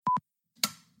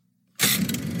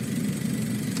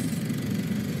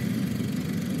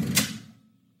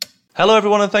Hello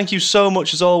everyone, and thank you so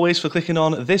much as always for clicking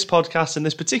on this podcast and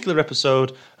this particular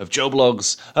episode of Joe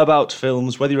Blogs about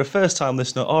films. Whether you're a first-time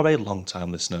listener or a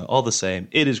long-time listener, all the same,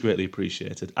 it is greatly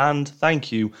appreciated. And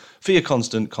thank you for your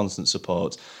constant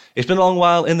support. It's been a long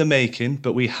while in the making,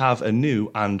 but we have a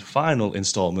new and final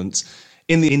instalment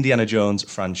in the Indiana Jones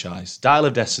franchise. Dial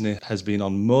of Destiny has been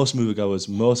on most moviegoers'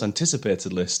 most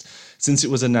anticipated list since it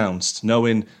was announced,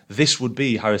 knowing this would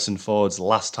be Harrison Ford's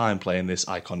last time playing this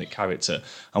iconic character.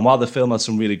 And while the film has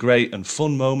some really great and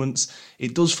fun moments,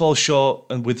 it does fall short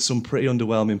and with some pretty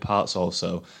underwhelming parts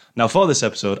also. Now, for this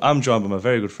episode, I'm joined by my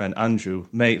very good friend Andrew.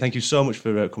 Mate, thank you so much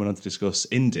for coming on to discuss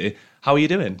Indy. How are you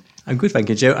doing? I'm good, thank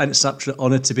you, Joe, and it's an absolute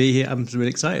honour to be here. I'm really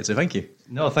excited, so thank you.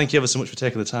 No, thank you ever so much for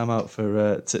taking the time out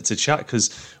for to chat,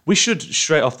 because we should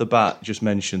straight off the bat just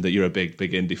mention that you're a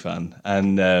big Indy fan,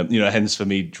 and hence for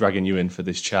me dragging you in for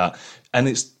this chat. And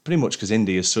it's pretty much because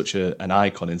Indy is such an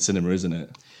icon in cinema, isn't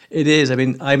it? It is. I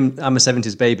mean, I'm a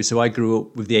 70s baby, so I grew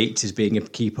up with the 80s being a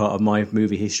key part of my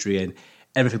movie history, and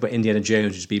everything about Indiana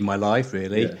Jones has been my life,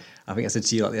 really. Yeah. I think I said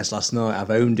to you like this last night, I've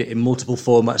owned it in multiple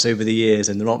formats over the years,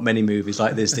 and there aren't many movies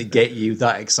like this that get you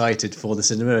that excited for the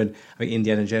cinema, and I think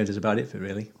Indiana Jones is about it for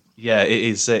really. Yeah, it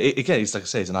is. Again, it's like I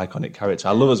say, it's an iconic character.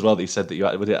 I love as well that you said that you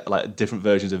had like different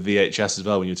versions of VHS as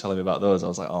well. When you were telling me about those, I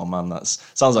was like, oh man, that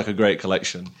sounds like a great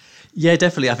collection. Yeah,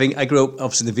 definitely. I think I grew up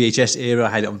obviously in the VHS era. I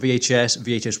had it on VHS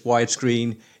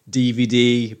widescreen,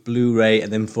 DVD, Blu-ray,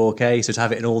 and then 4K. So to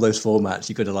have it in all those formats,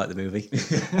 you've got to like the movie.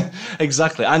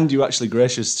 Exactly. And you're actually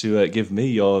gracious to give me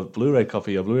your Blu-ray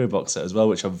copy, your Blu-ray box set as well,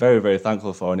 which I'm very, very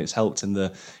thankful for. And it's helped in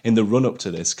the run-up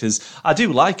to this, because I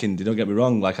do like Indy, don't get me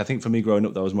wrong. Like, I think for me growing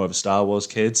up, I was more of a Star Wars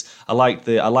kid. I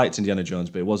liked Indiana Jones,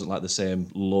 but it wasn't like the same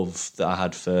love that I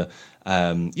had for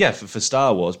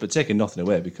Star Wars, but taking nothing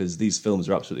away, because these films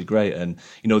are absolutely great, and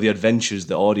the adventures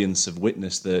the audience have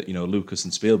witnessed that Lucas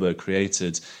and Spielberg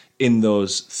created in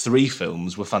those three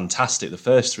films were fantastic. The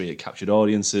first three, it captured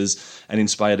audiences and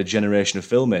inspired a generation of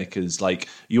filmmakers. Like,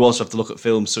 you also have to look at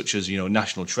films such as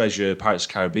National Treasure, Pirates of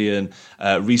the Caribbean,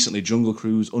 recently Jungle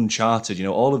Cruise, Uncharted.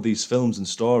 All of these films and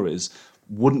stories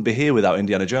wouldn't be here without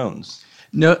Indiana Jones.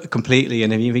 No, completely.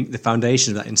 And I mean, the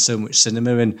foundation of that in so much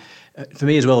cinema. And for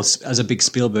me as well, as a big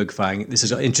Spielberg fan, this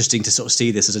is interesting to sort of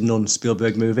see this as a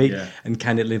non-Spielberg movie. Yeah. And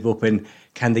can it live up, and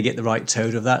can they get the right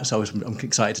tone of that? So I'm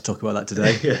excited to talk about that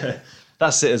today. Yeah.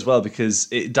 That's it as well, because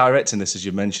directing this, as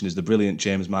you mentioned, is the brilliant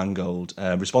James Mangold,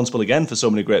 responsible again for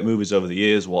so many great movies over the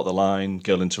years: Walk the Line,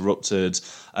 Girl Interrupted,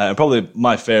 and probably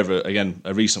my favourite, again,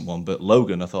 a recent one, but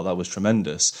Logan. I thought that was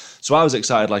tremendous. So I was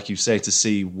excited, like you say, to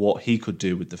see what he could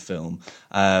do with the film.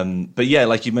 But yeah,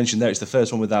 like you mentioned there, it's the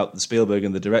first one without the Spielberg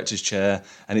in the director's chair,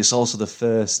 and it's also the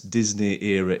first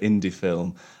Disney-era indie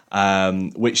film,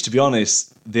 which, to be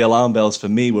honest, the alarm bells for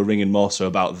me were ringing more so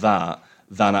about that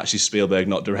than actually Spielberg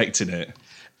not directing it.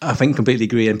 I think completely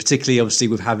agree, and particularly obviously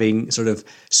with having sort of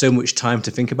so much time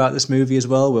to think about this movie as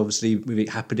well. Obviously, with it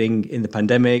happening in the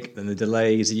pandemic, then the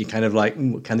delays, you kind of like,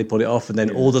 can they pull it off? And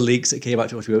then all the leaks that came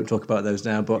out, which we won't talk about those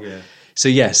now. But so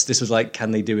yes, this was like,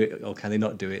 can they do it or can they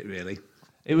not do it? Really,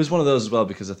 it was one of those as well,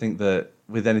 because I think that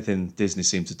with anything Disney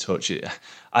seemed to touch it,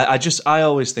 I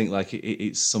always think like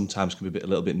it sometimes can be a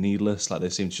little bit needless. Like, they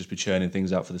seem to just be churning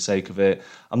things out for the sake of it.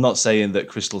 I'm not saying that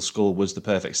Crystal Skull was the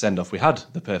perfect send-off. We had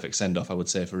the perfect send-off, I would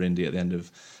say, for Indy at the end of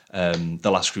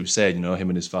The Last Crusade, him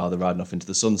and his father riding off into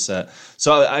the sunset.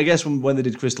 So I guess when they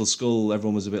did Crystal Skull,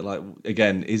 everyone was a bit like,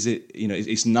 again, is it,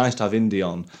 it's nice to have Indy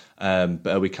on, but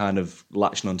are we kind of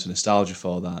latching onto nostalgia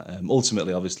for that?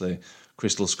 Ultimately, obviously,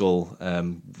 Crystal Skull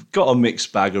got a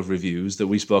mixed bag of reviews that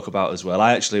we spoke about as well.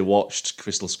 I actually watched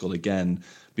Crystal Skull again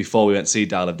before we went to see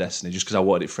Dial of Destiny, just because I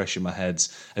wanted it fresh in my head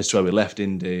as to where we left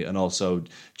Indy, and also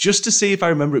just to see if I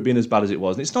remember it being as bad as it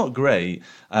was. And it's not great,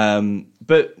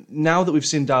 but now that we've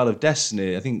seen Dial of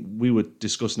Destiny, I think we were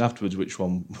discussing afterwards which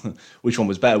one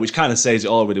was better, which kind of says it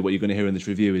all really. What you're going to hear in this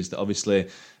review is that obviously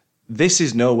this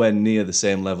is nowhere near the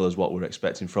same level as what we're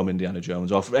expecting from Indiana Jones,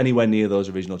 or anywhere near those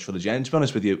original trilogy. And to be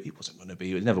honest with you, it wasn't going to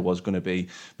be. It never was going to be.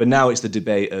 But now it's the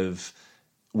debate of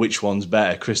which one's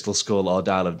better, Crystal Skull or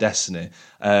Dial of Destiny.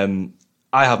 I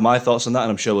have my thoughts on that,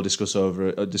 and I'm sure we'll discuss all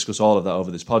of that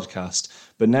over this podcast.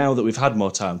 But now that we've had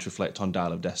more time to reflect on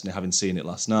Dial of Destiny, having seen it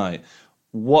last night,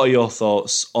 what are your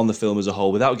thoughts on the film as a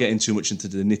whole, without getting too much into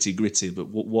the nitty gritty? But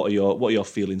what are your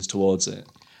feelings towards it?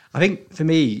 I think for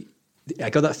me,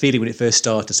 I got that feeling when it first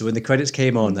started. So when the credits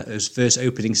came on, those first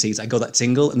opening scenes, I got that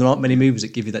tingle. And there aren't many movies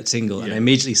that give you that tingle. Yeah. And I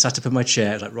immediately sat up in my chair.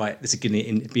 I was like, right, this is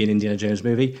going to be an Indiana Jones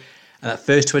movie. And that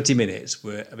first 20 minutes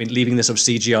were, leaving the sort of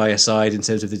CGI aside in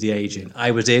terms of the de-aging,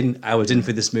 I was in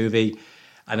for this movie.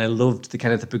 And I loved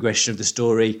the progression of the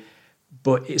story.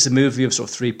 But it's a movie of sort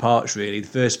of three parts, really. The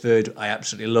first third I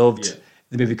absolutely loved. Yeah.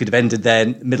 The movie could have ended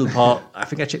then. The middle part, I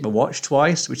think I checked my watch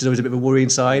twice, which is always a bit of a worrying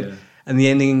sign. Yeah. And the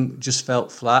ending just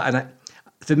felt flat. And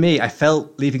for me, I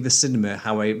felt leaving the cinema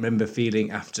how I remember feeling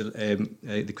after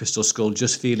the Crystal Skull,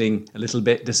 just feeling a little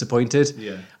bit disappointed.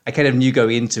 Yeah. I kind of knew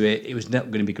going into it, it was not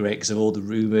going to be great because of all the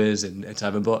rumours and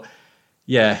whatever. But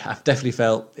yeah, I definitely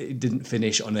felt it didn't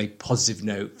finish on a positive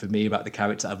note for me about the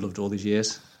character I've loved all these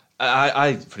years.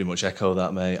 I pretty much echo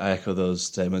that, mate. I echo those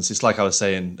statements. It's like I was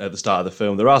saying at the start of the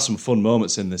film. There are some fun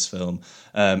moments in this film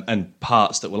and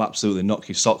parts that will absolutely knock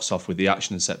your socks off with the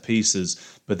action and set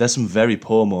pieces, but there's some very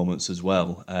poor moments as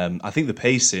well. I think the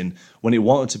pacing, when it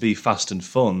wanted to be fast and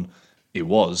fun, it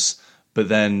was, but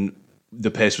then the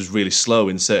pace was really slow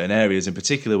in certain areas, in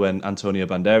particular when Antonio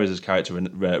Banderas' character,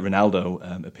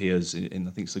 Ronaldo, appears in, I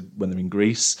think it's when they're in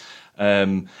Greece.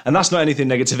 And that's not anything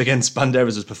negative against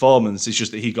Banderas' performance. It's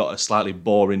just that he got a slightly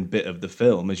boring bit of the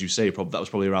film, as you say. That was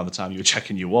probably around the time you were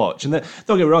checking your watch. And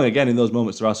don't get me wrong, again, in those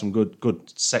moments there are some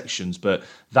good sections, but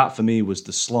that for me was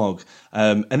the slog.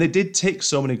 And they did tick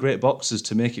so many great boxes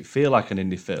to make it feel like an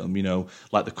indie film, you know,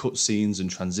 like the cutscenes and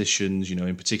transitions, you know,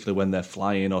 in particular when they're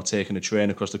flying or taking a train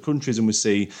across the countries and we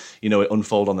see, you know, it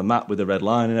unfold on the map with the red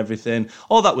line and everything.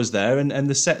 All that was there, and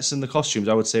the sets and the costumes,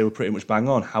 I would say, were pretty much bang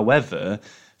on. However,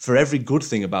 for every good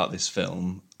thing about this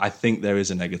film, I think there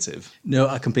is a negative. No,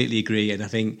 I completely agree. And I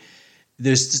think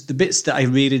there's the bits that I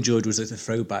really enjoyed was like the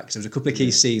throwbacks. There was a couple of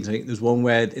key scenes. I think there's one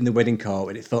where in the wedding car,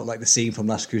 and it felt like the scene from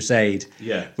Last Crusade,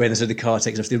 where the car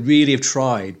takes off. They really have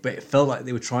tried, but it felt like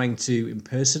they were trying to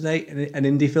impersonate an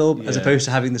indie film as opposed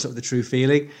to having the sort of the true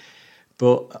feeling.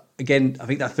 But again, I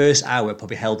think that first hour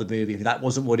probably held the movie. If that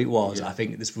wasn't what it was, I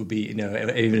think this would be, you know,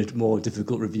 even a more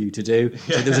difficult review to do.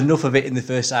 Yeah. So there was enough of it in the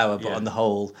first hour, but on the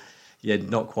whole,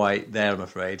 not quite there, I'm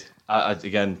afraid. I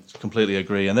again, completely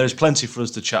agree. And there's plenty for us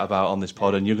to chat about on this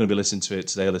pod, and you're going to be listening to it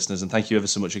today, listeners. And thank you ever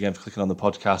so much again for clicking on the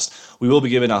podcast. We will be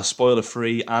giving our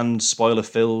spoiler-free and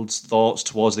spoiler-filled thoughts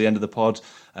towards the end of the pod.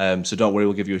 So don't worry,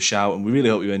 we'll give you a shout, and we really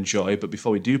hope you enjoy. But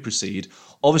before we do proceed,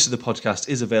 obviously the podcast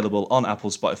is available on Apple,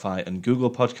 Spotify, and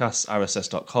Google Podcasts,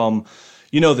 rss.com.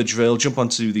 You know the drill. Jump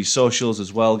onto the socials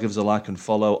as well. Give us a like and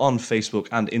follow on Facebook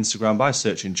and Instagram by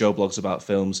searching Joe Blogs About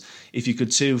Films. If you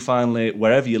could too, finally,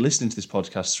 wherever you're listening to this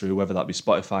podcast through, whether that be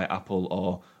Spotify, Apple,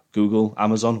 or Google,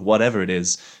 Amazon, whatever it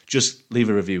is, just leave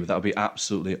a review. That would be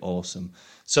absolutely awesome.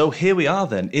 So here we are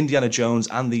then, Indiana Jones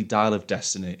and the Dial of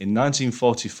Destiny. In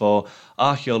 1944,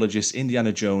 archaeologist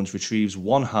Indiana Jones retrieves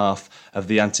one half of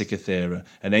the Antikythera,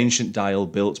 an ancient dial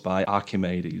built by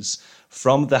Archimedes,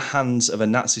 from the hands of a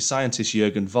Nazi scientist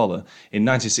Jürgen Voller. In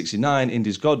 1969,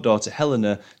 Indy's goddaughter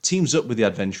Helena teams up with the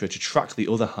adventurer to track the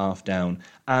other half down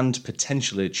and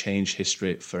potentially change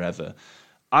history forever.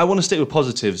 I want to stick with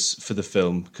positives for the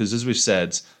film because, as we've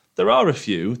said, there are a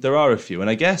few, and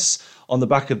I guess on the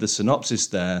back of the synopsis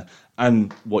there,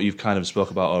 and what you've kind of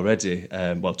spoke about already,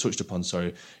 touched upon,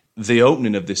 the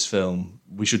opening of this film,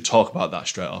 we should talk about that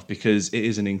straight off because it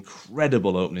is an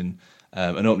incredible opening,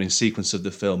 an opening sequence of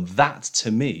the film. That,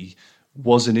 to me,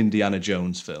 was an Indiana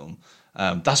Jones film.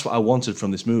 That's what I wanted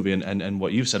from this movie and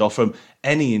what you've said, or from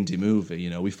any indie movie. You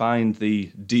know, we find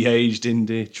the de-aged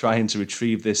Indy trying to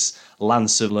retrieve this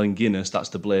Lance of Longinus, that's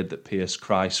the blade that pierced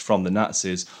Christ, from the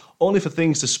Nazis, only for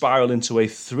things to spiral into a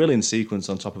thrilling sequence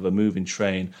on top of a moving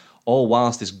train, all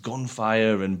whilst this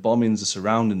gunfire and bombings are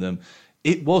surrounding them.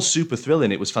 It was super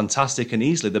thrilling. It was fantastic and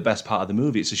easily the best part of the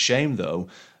movie. It's a shame, though,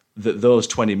 that those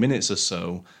 20 minutes or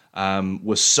so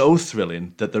were so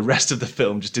thrilling that the rest of the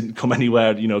film just didn't come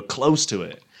anywhere, you know, close to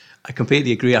it. I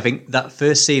completely agree. I think that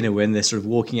first scene when they're sort of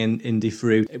walking Indy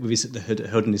through with the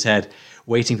hood on his head,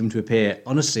 waiting for him to appear,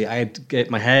 honestly, I had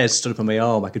my hair stood up on my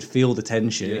arm. I could feel the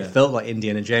tension. Yeah. It felt like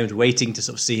Indiana Jones waiting to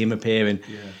sort of see him appear.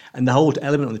 And the whole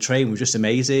element on the train was just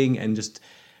amazing, and just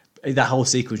that whole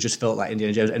sequence just felt like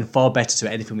Indiana Jones, and far better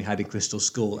to anything we had in Crystal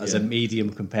Skull as a medium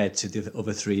compared to the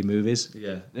other three movies.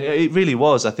 Yeah, it really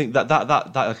was. I think that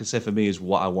like I say, for me, is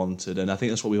what I wanted, and I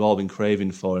think that's what we've all been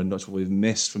craving for, and that's what we've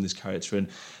missed from this character. And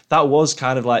that was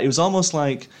kind of like, it was almost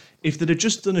like if they'd have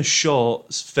just done a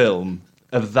short film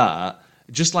of that,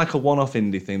 just like a one-off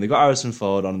indie thing. They got Harrison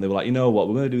Ford on, and they were like, you know what,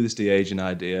 we're going to do this de-aging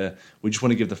idea. We just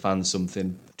want to give the fans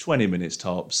something, 20 minutes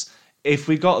tops. If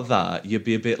we got that, you'd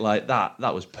be a bit like, that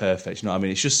was perfect. You know what I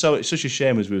mean? It's such a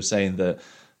shame, as we were saying, that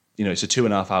it's a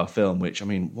 2.5 hour film, which, I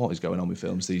mean, what is going on with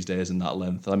films these days in that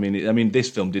length? I mean, this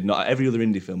film did not. Every other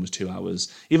Indy film was 2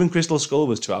 hours. Even Crystal Skull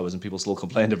was 2 hours, and people still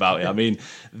complained about it. I mean,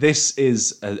 this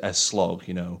is a slog,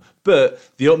 But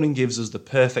the opening gives us the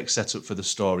perfect setup for the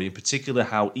story, in particular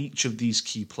how each of these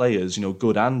key players,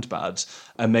 good and bad,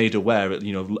 are made aware,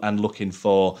 and looking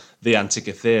for the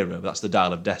Antikythera. That's the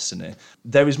Dial of Destiny.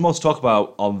 There is more to talk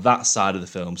about on that side of the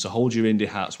film, so hold your Indy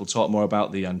hats. We'll talk more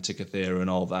about the Antikythera and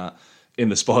all that in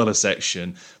the spoiler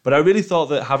section. But I really thought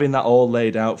that having that all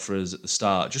laid out for us at the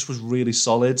start just was really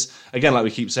solid. Again, like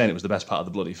we keep saying, it was the best part of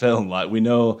the bloody film. Like, we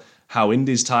know how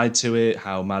Indy's tied to it,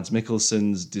 how Mads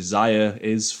Mikkelsen's desire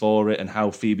is for it, and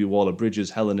how Phoebe Waller-Bridge's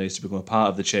Helena is to become a part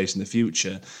of the chase in the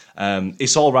future.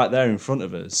 It's all right there in front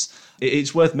of us.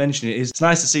 It's worth mentioning. It's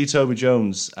nice to see Toby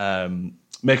Jones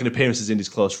make an appearance as Indy's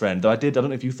close friend. Though I don't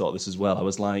know if you thought this as well. I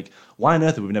was like, why on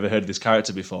earth have we never heard of this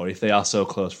character before if they are so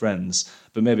close friends?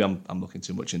 But maybe I'm looking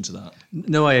too much into that.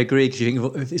 No, I agree,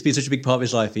 because it's been such a big part of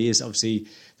his life. He is obviously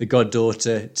the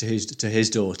goddaughter to his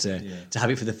daughter. Yeah. To have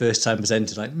it for the first time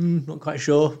presented, not quite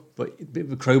sure, but a bit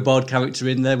of a crowbarred character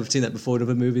in there. We've seen that before in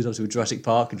other movies, obviously with Jurassic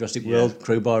Park and Jurassic World,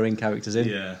 crowbarring characters in.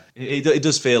 Yeah, it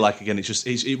does feel like, again, it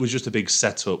was just a big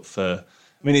setup for.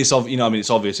 I mean, it's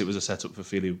obvious it was a setup for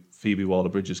Phoebe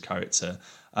Waller-Bridge's character.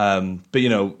 But,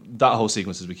 that whole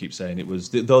sequence, as we keep saying, it was,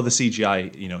 though the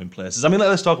CGI, in places. I mean,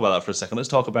 let's talk about that for a second. Let's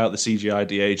talk about the CGI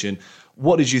de-aging.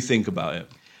 What did you think about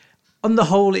it? On the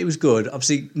whole, it was good.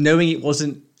 Obviously, knowing it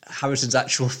wasn't Harrison's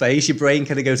actual face, your brain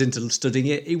kind of goes into studying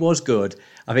it. It was good.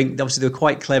 I think, obviously, they were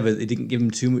quite clever. They didn't give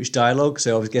him too much dialogue.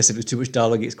 So I guess if it was too much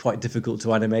dialogue, it's quite difficult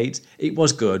to animate. It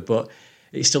was good, but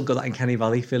it's still got that Uncanny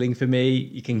Valley feeling for me.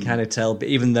 You can kind of tell, but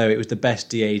even though it was the best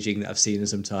de-aging that I've seen in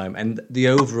some time, and the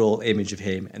overall image of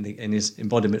him and his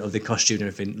embodiment of the costume and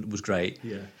everything was great.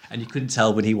 Yeah, and you couldn't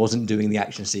tell when he wasn't doing the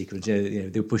action sequence. They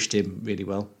pushed him really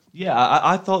well. Yeah,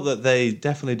 I thought that they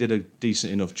definitely did a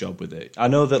decent enough job with it. I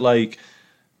know that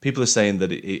people are saying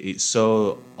that it's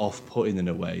so off-putting in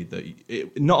a way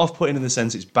that not off-putting in the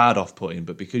sense it's bad off-putting,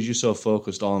 but because you're so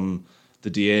focused on the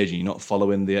de-aging, you're not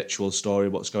following the actual story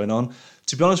of what's going on.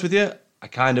 To be honest with you,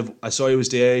 I saw he was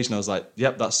de-aged and I was like,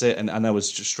 yep, that's it. And I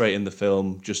was just straight in the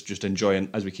film, just enjoying,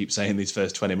 as we keep saying, these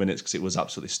first 20 minutes because it was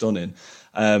absolutely stunning.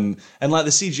 And the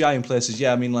CGI in places,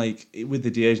 with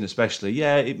the de-aging especially,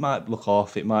 it might look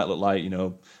off. It might look like,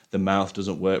 the mouth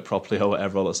doesn't work properly or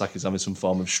whatever. It looks like he's having some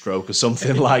form of stroke or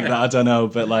something like that. I don't know.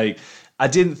 But I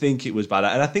didn't think it was bad.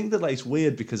 And I think that it's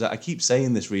weird because I keep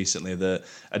saying this recently that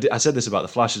I said this about The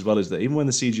Flash as well, is that even when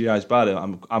the CGI is bad,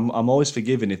 I'm always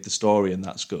forgiving if the story and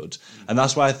that's good. And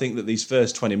that's why I think that these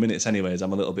first 20 minutes anyways,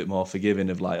 I'm a little bit more forgiving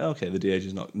of okay, the de-age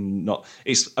is not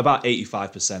it's about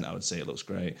 85%, I would say it looks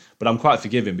great. But I'm quite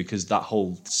forgiving because that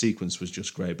whole sequence was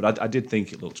just great. But I did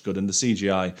think it looked good. And the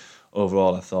CGI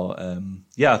overall, I thought,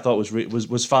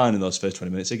 was fine in those first 20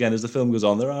 minutes. Again, as the film goes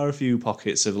on, there are a few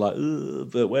pockets of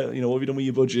but what have you done with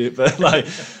your budget?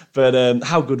 But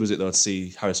how good was it though to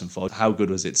see Harrison Ford? How good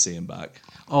was it to see him back?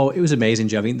 Oh, it was amazing,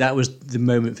 Joe. I mean, that was the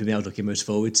moment for me I was looking most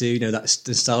forward to. That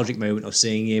nostalgic moment of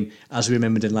seeing him as we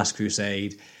remembered in Last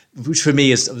Crusade, which for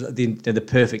me is the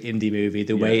perfect Indy movie,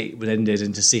 the way it was ended,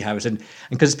 and to see Harrison. And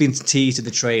because it's been teased in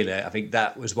the trailer, I think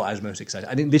that was what I was most excited.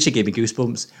 I think literally gave me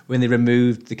goosebumps when they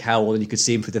removed the cowl and you could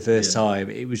see him for the first time.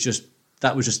 It was just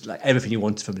like everything you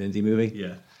wanted from an Indy movie.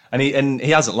 Yeah, and he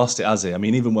hasn't lost it, has he? I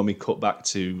mean, even when we cut back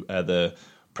to the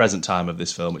present time of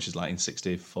this film, which is in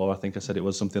 64, I think I said it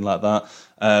was something like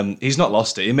that. He's not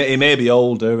lost it. He may be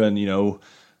older and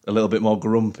a little bit more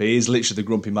grumpy. He's literally the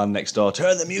grumpy man next door.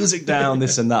 Turn the music down,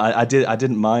 this and that. I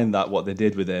didn't mind that, what they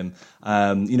did with him.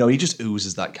 He just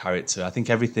oozes that character. I think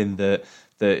everything that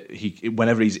he,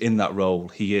 whenever he's in that role,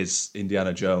 he is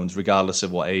Indiana Jones, regardless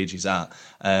of what age he's at.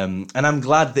 And I'm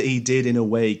glad that he did, in a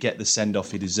way, get the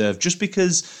send-off he deserved. Just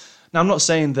because, now I'm not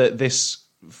saying that this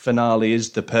finale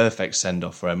is the perfect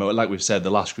send-off for him. Like we've said, The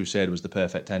Last Crusade was the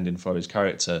perfect ending for his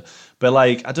character. But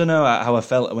I don't know how I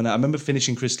felt when I remember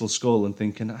finishing Crystal Skull and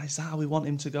thinking, is that how we want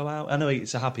him to go out? I know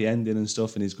it's a happy ending and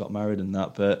stuff, and he's got married and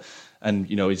that, but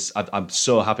I'm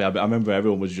so happy. I remember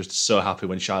everyone was just so happy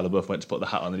when Shia LaBeouf went to put the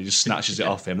hat on and he just snatches it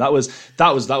off him. That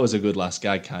was a good last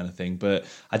gag kind of thing. But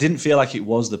I didn't feel like it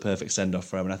was the perfect send-off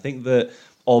for him, and I think that,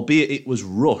 albeit it was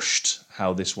rushed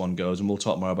how this one goes, and we'll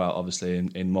talk more about obviously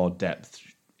in more depth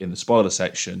in the spoiler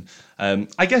section.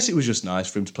 I guess it was just nice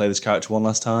for him to play this character one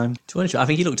last time. To be honest, I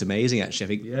think he looked amazing, actually. I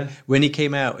think when he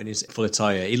came out in his full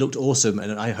attire, he looked awesome,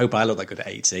 and I hope I look that good at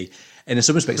 80. And in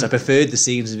some respects, I preferred the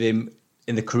scenes of him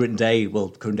in the current day in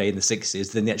the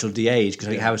 60s than the actual de-age, because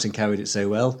I think Harrison carried it so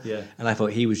well. Yeah. And I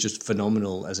thought he was just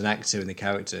phenomenal as an actor in the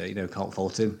character. Can't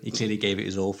fault him. He clearly gave it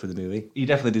his all for the movie. He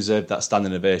definitely deserved that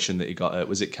standing ovation that he got at,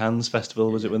 was it Cannes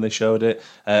Festival, was it, when they showed it?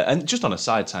 And just on a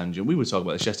side tangent, we were talking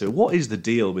about this yesterday, what is the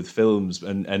deal with films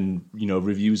and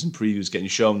reviews and previews getting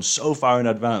shown so far in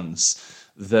advance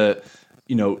that,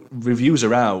 reviews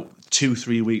are out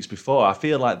 2-3 weeks before? I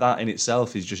feel like that in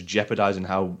itself is just jeopardising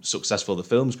how successful the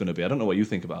film's going to be. I don't know what you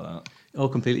think about that. Oh,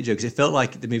 completely, Joe, because it felt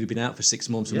like the movie had been out for 6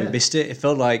 months and we missed it. It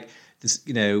felt like this,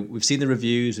 we've seen the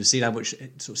reviews, we've seen how much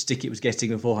sort of stick it was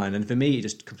getting beforehand, and for me, it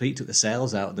just completely took the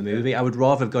sales out of the movie. I would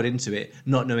rather have got into it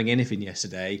not knowing anything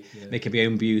yesterday, making my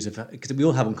own views of, because we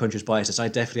all have unconscious biases. I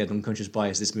definitely had unconscious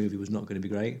bias. This movie was not going to be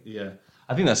great. Yeah.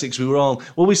 I think that's it, because we were all...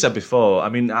 Well, we said before, I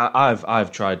mean,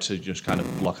 I've tried to just kind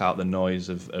of block out the noise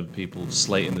of people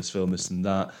slating this film, this and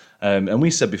that. And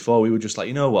we said before, we were just like,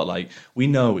 you know what, like, we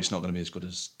know it's not going to be as good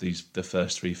as the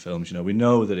first 3 films, we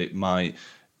know that it might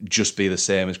just be the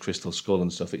same as Crystal Skull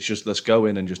and stuff. It's just, let's go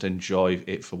in and just enjoy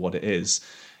it for what it is.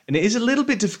 And it is a little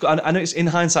bit difficult. I know it's in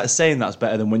hindsight saying that's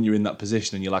better than when you're in that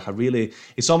position and you're like,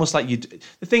 it's almost like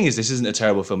the thing is, this isn't a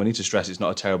terrible film. I need to stress it's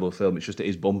not a terrible film. It's just, it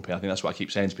is bumpy. I think that's what I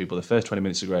keep saying to people. The first 20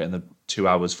 minutes are great and the 2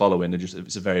 hours following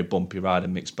it's a very bumpy ride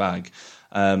and mixed bag.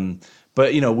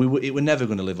 But, it were never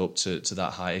going to live up to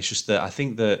that high. It's just that I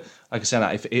think that, like I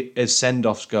said, as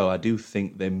send-offs go, I do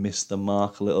think they missed the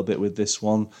mark a little bit with this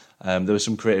one. There were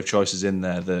some creative choices in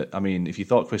there that, I mean, if you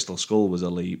thought Crystal Skull was a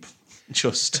leap,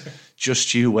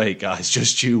 just you wait, guys,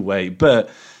 just you wait. But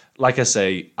like I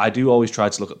say, I do always try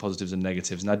to look at positives and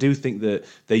negatives, and I do think that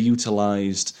they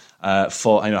utilised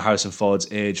Harrison Ford's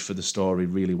age for the story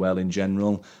really well in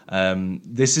general.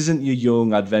 This isn't your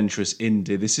young, adventurous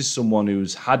Indy. This is someone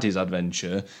who's had his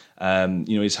adventure.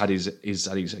 He's had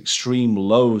his extreme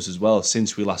lows as well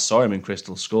since we last saw him in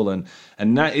Crystal Skull, and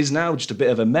that is now just a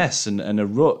bit of a mess and a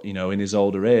rut. In his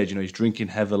older age, he's drinking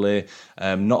heavily.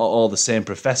 Not at all the same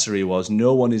professor he was.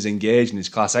 No one is engaged in his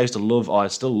class. I still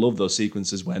love those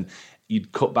sequences when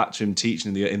you'd cut back to him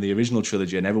teaching in the original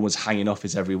trilogy and everyone's hanging off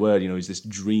his every word. He's this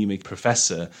dreamy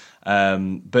professor.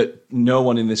 But no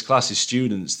one in this class, his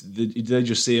students, they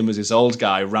just see him as this old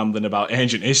guy rambling about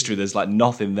ancient history. There's like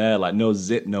nothing there, like no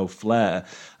zip, no flair.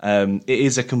 It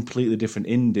is a completely different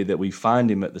Indy that we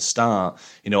find him at the start,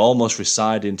 almost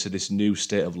residing to this new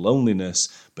state of loneliness,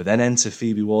 but then enter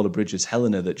Phoebe Waller-Bridge's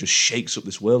Helena that just shakes up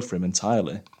this world for him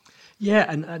entirely. Yeah,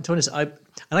 and to be honest,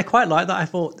 I quite like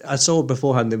that. I saw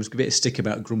beforehand there was a bit of stick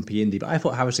about grumpy Indy, but I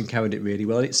thought Harrison carried it really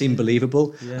well. It seemed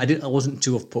believable. Yeah. I wasn't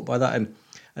too off put by that, and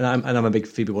I'm a big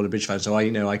Phoebe Waller-Bridge fan, so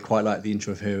I quite like the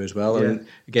intro of her as well. Yeah. And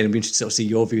again, I'd be interested to sort of see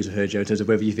your views of her, Joe, in terms of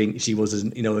whether you think she was as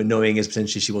annoying as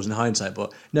potentially she was in hindsight.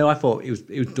 But no, I thought it was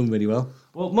done really well.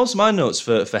 Well, most of my notes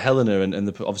for Helena and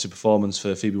the obviously performance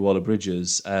for Phoebe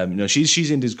Waller-Bridges, she's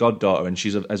Indy's goddaughter, and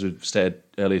she's, as we've stated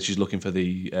earlier, she's looking for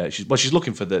she's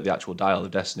looking for the actual dial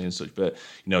of destiny and such. But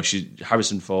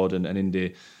Harrison Ford and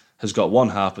Indy has got one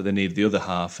half, but they need the other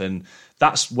half, and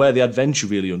that's where the adventure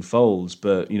really unfolds.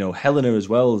 But Helena as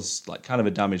well is like kind of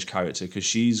a damaged character because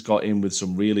she's got in with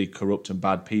some really corrupt and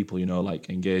bad people.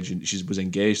 She was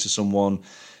engaged to someone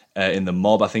in the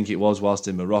mob, I think it was, whilst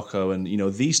in Morocco, and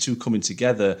these two coming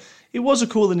together, it was a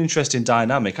cool and interesting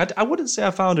dynamic. I wouldn't say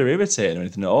I found her irritating or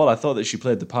anything at all. I thought that she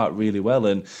played the part really well,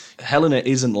 and Helena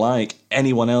isn't like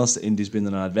anyone else that Indy's been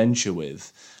on an adventure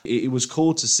with. It was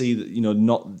cool to see that,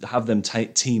 not have them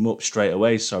team up straight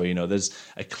away. There's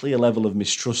a clear level of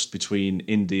mistrust between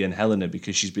Indy and Helena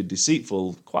because she's been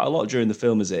deceitful quite a lot during the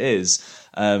film as it is,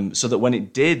 so that when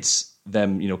it did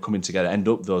them, coming together,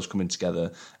 coming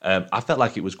together, I felt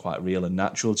like it was quite real and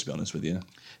natural, to be honest with you.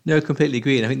 No, completely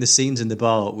agree. And I think the scenes in the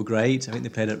bar were great. I think they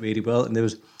played it really well, and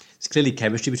there's clearly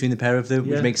chemistry between the pair of them,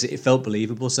 which makes it felt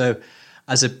believable. So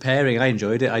as a pairing, I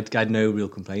enjoyed it. I had no real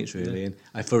complaints, really, and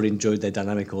I thoroughly enjoyed their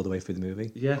dynamic all the way through the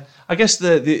movie. Yeah, I guess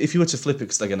if you were to flip it,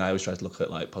 because again, I always try to look at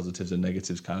like positives and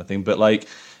negatives kind of thing, but like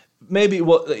maybe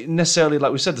what necessarily,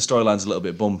 like we said, the storyline's a little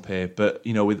bit bumpy, but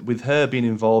with her being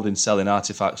involved in selling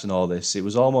artifacts and all this, it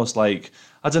was almost like,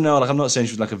 I don't know, like I'm not saying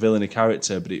she was like a villainy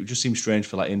character, but it just seemed strange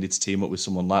for like Indy to team up with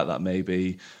someone like that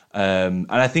maybe. And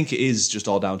I think it is just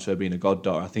all down to her being a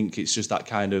goddaughter. I think it's just that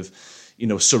kind of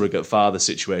surrogate father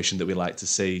situation that we like to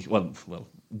see. Well,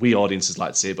 we audiences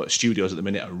like to see it, but studios at the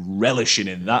minute are relishing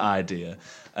in that idea.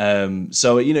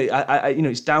 So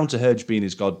it's down to her just being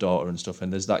his goddaughter and stuff,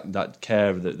 and there's that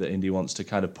care that Indy wants to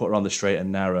kind of put her on the straight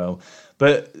and narrow.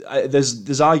 But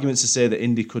there's arguments to say that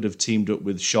Indy could have teamed up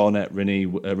with Shawnette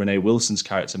Renee Wilson's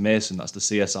character Mason. That's the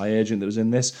CSI agent that was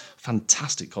in this.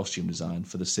 Fantastic costume design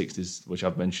for the 60s, which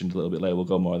I've mentioned a little bit later. We'll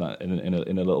go more on that in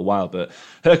a little while. But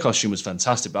her costume was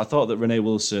fantastic. But I thought that Renee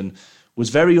Wilson was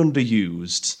very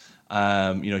underused.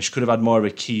 She could have had more of a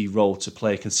key role to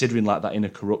play, considering like that inner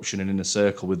corruption and inner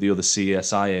circle with the other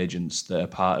CSI agents that are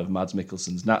part of Mads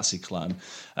Mikkelsen's Nazi clan.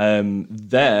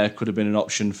 There could have been an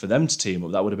option for them to team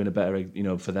up. That would have been a better,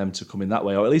 for them to come in that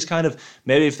way, or at least kind of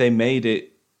maybe if they made it.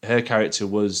 Her character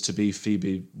was to be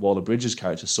Phoebe Waller-Bridge's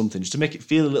character, something just to make it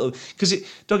feel a little. Because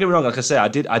don't get me wrong, like I say, I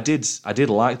did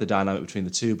like the dynamic between the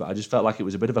two, but I just felt like it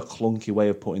was a bit of a clunky way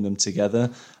of putting them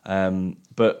together.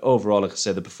 But overall, like I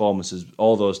said, the performances,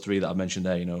 all those three that I mentioned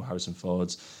there, Harrison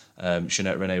Ford's,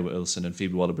 Shawnette Renee Wilson, and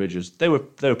Phoebe Waller-Bridge's, they were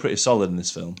pretty solid in this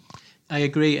film. I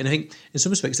agree, and I think in some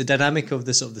respects the dynamic of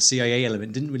the sort of the CIA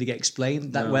element didn't really get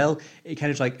explained that well. It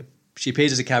kind of like she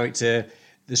appears as a character.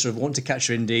 They sort of want to catch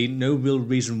her Indy, no real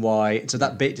reason why. So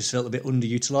that bit just felt a bit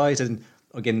underutilised. And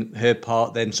again, her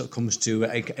part then sort of comes to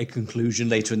a conclusion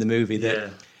later in the movie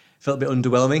that felt a bit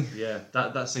underwhelming. Yeah,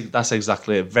 that's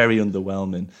exactly it. Very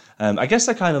underwhelming. I guess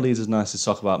that kind of leads us nicely to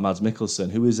talk about Mads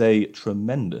Mikkelsen, who is a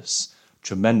tremendous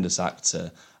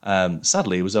actor.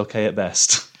 Sadly, he was okay at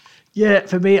best. Yeah,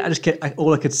 for me,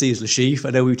 all I could see is Le Chiffre.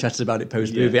 I know we chatted about it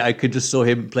post-movie. Yeah. I could just saw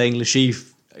him playing Le Chiffre.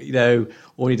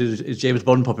 All he did is James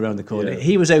Bond pop around the corner. Yeah.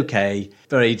 He was okay,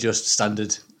 very just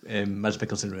standard Mads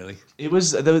Mikkelsen, really. It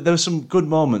was there were some good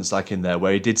moments like in there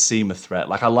where he did seem a threat.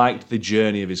 Like I liked the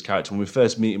journey of his character. When we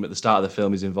first meet him at the start of the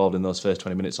film, he's involved in those first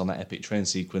 20 minutes on that epic train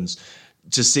sequence.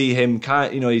 To see him,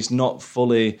 he's not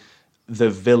fully the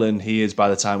villain he is by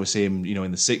the time we see him,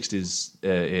 in the 60s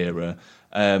era.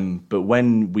 But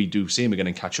when we do see him again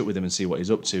and catch up with him and see what he's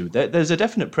up to, there's a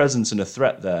definite presence and a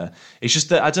threat there. It's just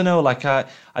that, I don't know, like I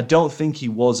don't think he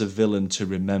was a villain to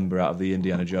remember out of the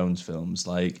Indiana Jones films.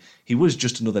 Like, he was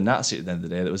just another Nazi at the end of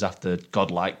the day that was after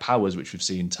godlike powers, which we've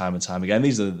seen time and time again.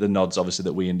 These are the nods, obviously,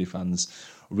 that we Indy fans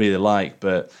really like,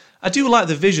 but I do like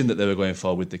the vision that they were going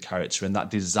for with the character and that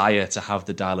desire to have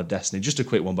the Dial of Destiny. Just a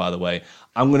quick one, by the way.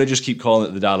 I'm going to just keep calling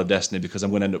it the Dial of Destiny because I'm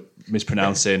going to end up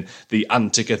mispronouncing the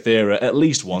Antikythera at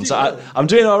least once. I'm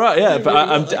doing all right, yeah, but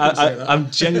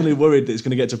I'm genuinely worried that it's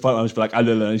going to get to a point where I'm just like, I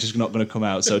don't know, it's just not going to come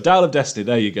out. So Dial of Destiny,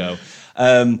 there you go.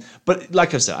 But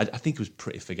like I said, I think it was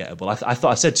pretty forgettable.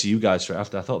 I said to you guys straight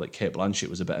after, I thought that Cate Blanchett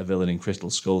was a better villain in Crystal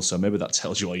Skull, so maybe that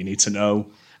tells you all you need to know.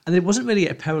 And it wasn't really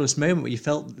a perilous moment where you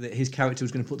felt that his character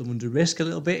was going to put them under risk a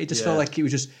little bit. It just felt like it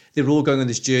was just, they were all going on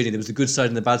this journey. There was the good side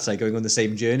and the bad side going on the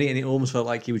same journey, and it almost felt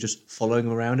like he was just following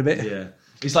them around a bit. Yeah.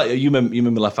 It's like, you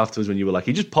remember Laugh afterwards when you were like,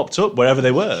 he just popped up wherever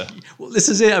they were. Well, this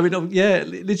is it. I mean, yeah,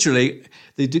 literally,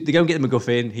 they go and get the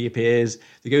MacGuffin, he appears.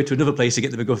 They go to another place to get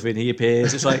the MacGuffin, he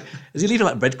appears. It's like, is he leaving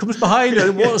like breadcrumbs behind?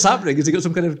 What's happening? Has he got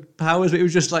some kind of powers? But it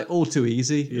was just like all too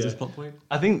easy as a plot point.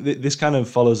 I think this kind of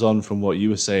follows on from what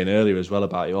you were saying earlier as well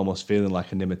about it almost feeling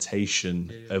like an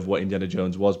imitation of what Indiana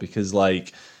Jones was, because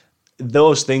like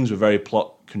those things were very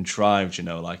plot contrived,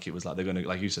 like it was like they're going to,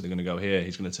 like you said, they're going to go here,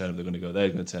 he's going to turn up, they're going to go there,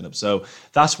 he's going to turn up. So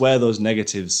that's where those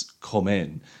negatives come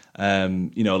in.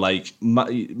 Like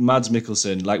Mads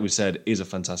Mikkelsen, like we said, is a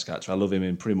fantastic actor. I love him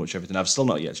in pretty much everything. I've still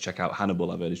not yet to check out Hannibal.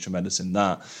 I've heard he's tremendous in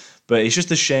that. But it's just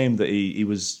a shame that he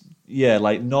was,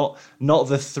 like not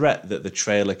the threat that the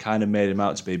trailer kind of made him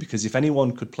out to be. Because if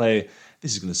anyone could play,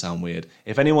 this is going to sound weird,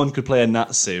 if anyone could play a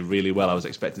Nazi really well, I was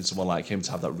expecting someone like him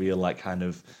to have that real like kind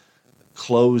of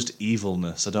closed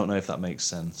evilness. I don't know if that makes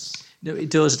sense. No, it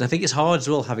does. And I think it's hard as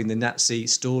well having the Nazi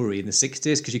story in the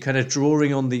 60s because you're kind of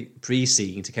drawing on the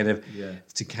pre-scene to kind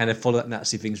of follow that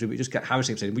Nazi thing. So we just get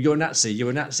Harrison saying, well, you're a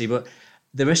Nazi, but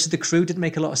the rest of the crew didn't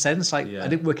make a lot of sense. I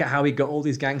didn't work out how he got all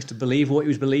these gangs to believe what he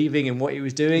was believing and what he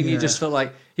was doing. He just felt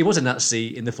like he was a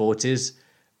Nazi in the 40s,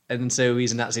 and so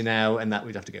he's a Nazi now, and that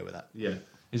we'd have to go with that. Yeah.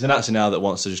 He's a Nazi now that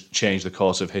wants to just change the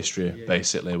course of history,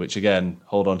 basically, which, again,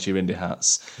 hold on to your Indy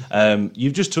hats.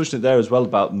 You've just touched it there as well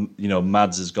about,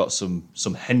 Mads has got some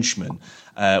henchmen,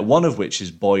 one of which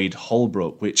is Boyd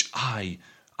Holbrook, which I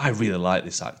really like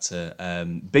this actor.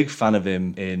 Big fan of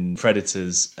him in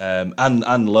Predators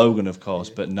and Logan, of course,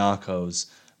 but Narcos,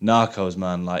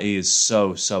 man, like he is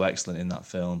so excellent in that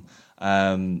film,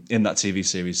 in that TV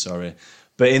series, sorry.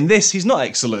 But in this, he's not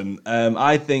excellent.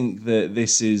 I think that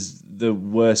this is the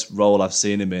worst role I've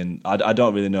seen him in. I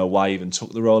don't really know why he even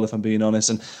took the role, if I'm being honest,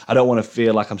 and I don't want to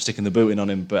feel like I'm sticking the boot in on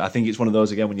him, but I think it's one of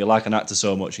those, again, when you like an actor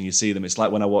so much and you see them, it's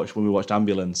like when we watched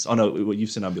Ambulance. Oh no,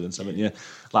 you've seen Ambulance, haven't you?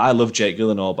 Like, I love Jake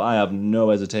Gyllenhaal, but I have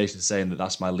no hesitation saying that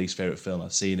that's my least favourite film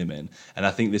I've seen him in, and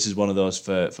I think this is one of those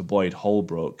for Boyd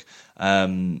Holbrook.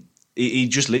 He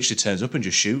just literally turns up and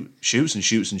just shoots.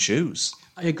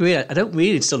 I agree. I don't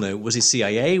really still know. Was he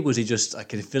CIA? Was he just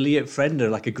like an affiliate friend or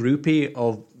like a groupie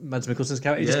of Mads Mikkelsen's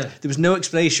character? Yeah. There was no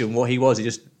explanation what he was. He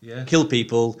just killed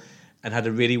people and had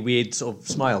a really weird sort of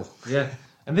smile. Yeah.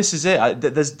 And this is it.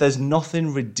 There's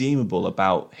nothing redeemable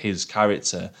about his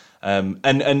character, and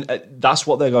that's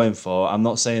what they're going for. I'm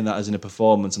not saying that as in a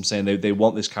performance. I'm saying they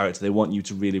want this character. They want you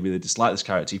to really, really dislike this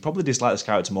character. You probably dislike this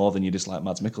character more than you dislike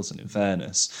Mads Mikkelsen, in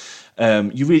fairness.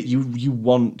 You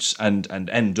want and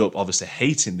end up obviously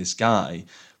hating this guy.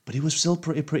 But he was still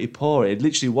pretty poor. It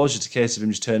literally was just a case of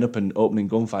him just turning up and opening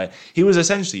gunfire. He was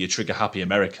essentially a trigger-happy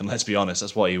American, let's be honest.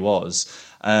 That's what he was.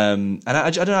 And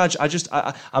I don't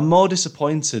know, I'm more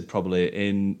disappointed probably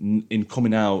in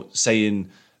coming out saying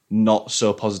not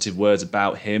so positive words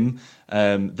about him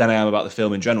than I am about the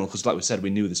film in general. Because like we said,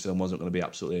 we knew this film wasn't going to be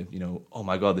absolutely, oh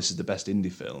my God, this is the best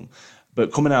indie film.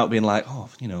 But coming out being like,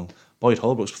 Boyd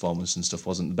Holbrook's performance and stuff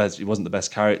wasn't the best. He wasn't the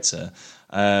best character,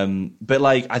 but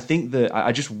like I think that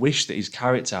I just wish that his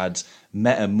character had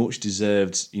met a much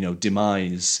deserved,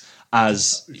 demise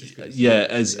as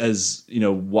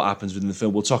what happens within the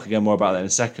film. We'll talk again more about that in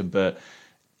a second. But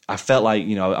I felt like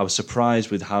I was surprised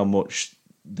with how much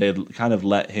they'd kind of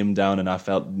let him down, and I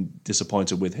felt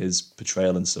disappointed with his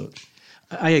portrayal and such.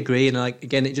 I agree, and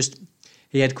again,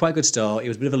 he had quite a good start. He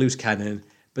was a bit of a loose cannon.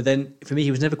 But then, for me,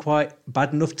 he was never quite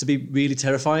bad enough to be really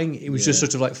terrifying. It was just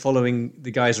sort of like following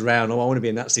the guys around. Oh, I want to be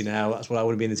in that scene now. That's what I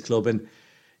want to be in this club. And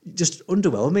just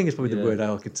underwhelming is probably the word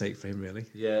I can take for him, really.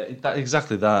 Yeah,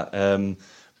 exactly that. But,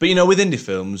 with indie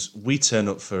films, we turn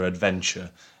up for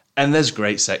adventure. And there's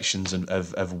great sections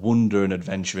of wonder and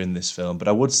adventure in this film. But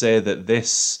I would say that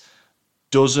this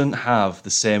doesn't have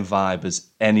the same vibe as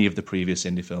any of the previous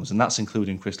indie films. And that's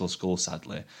including Crystal Skull,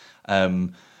 sadly.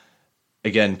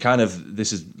 Again, kind of,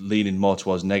 this is leaning more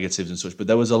towards negatives and such, but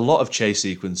there was a lot of chase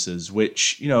sequences,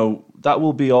 which, that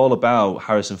will be all about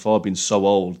Harrison Ford being so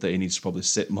old that he needs to probably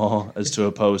sit more, as to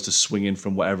opposed to swinging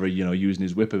from whatever, using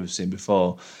his whip we've seen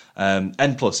before.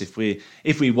 And plus, if we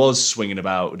was swinging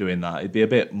about doing that, it'd be a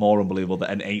bit more unbelievable that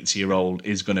an 80-year-old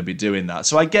is going to be doing that.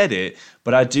 So I get it,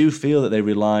 but I do feel that they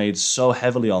relied so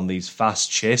heavily on these fast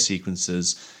chase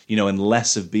sequences, and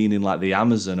less of being in like the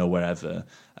Amazon or wherever.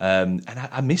 And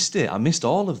I missed it. I missed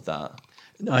all of that.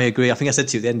 I agree. I think I said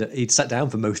to you at the end, he'd sat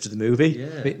down for most of the movie.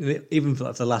 Yeah. Even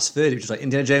for the last third, it was just like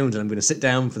Indiana Jones, and I'm going to sit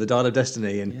down for the Dial of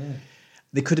Destiny. And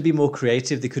they could have been more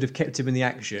creative. They could have kept him in the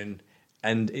action,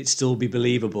 and it'd still be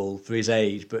believable for his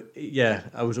age. But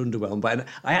I was underwhelmed. But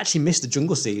I actually missed the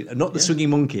jungle scene, and not the swinging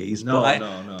monkeys. No.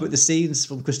 But the scenes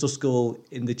from Crystal Skull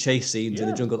in the chase scenes in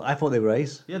the jungle, I thought they were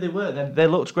ace. Yeah, they were. They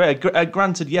looked great.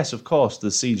 Granted, yes, of course, the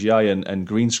CGI and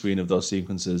green screen of those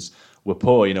sequences were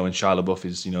poor. And Shia LaBeouf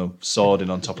is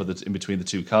swording on top of in between the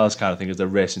two cars kind of thing as they're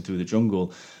racing through the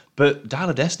jungle. But Dial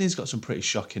of Destiny's got some pretty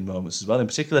shocking moments as well. In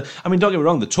particular, I mean, don't get me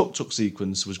wrong, the tuk-tuk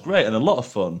sequence was great and a lot of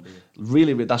fun.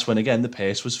 Really, that's when, again, the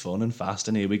pace was fun and fast,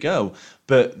 and here we go.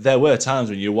 But there were times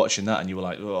when you were watching that and you were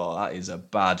like, oh, that is a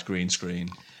bad green screen.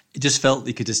 It just felt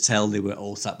you could just tell they were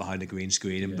all sat behind a green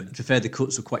screen. And but to be fair, the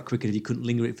cuts were quite quick and you couldn't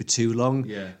linger it for too long.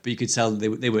 Yeah. But you could tell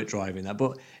they weren't driving that.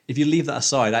 But if you leave that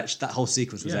aside, actually, that whole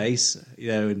sequence was ace.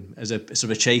 And as a sort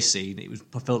of a chase scene,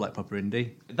 I felt like proper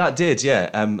indie. That did, yeah.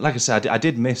 Like I said, I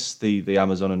did miss the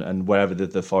Amazon and wherever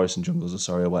the forests and jungles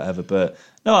or whatever. But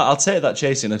no, I'll take that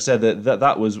chase scene. Like I said,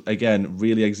 that was, again,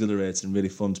 really exhilarating and really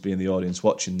fun to be in the audience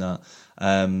watching that.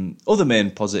 Other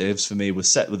main positives for me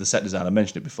was with the set design. I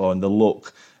mentioned it before, and the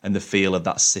look and the feel of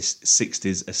that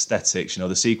 60s aesthetics.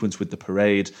 The sequence with the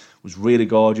parade was really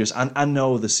gorgeous. And I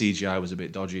know the CGI was a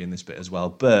bit dodgy in this bit as well,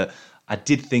 but I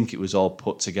did think it was all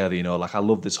put together, like I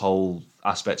love this whole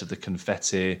aspect of the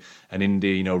confetti and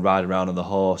Indy, riding around on the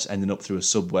horse, ending up through a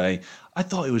subway. I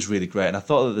thought it was really great, and I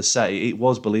thought that the set, it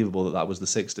was believable that was the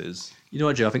 60s. You know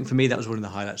what, Joe? I think for me that was one of the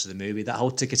highlights of the movie. That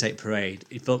whole ticker tape parade.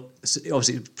 It felt,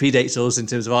 obviously, it predates us in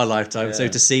terms of our lifetime, so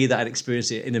to see that and experience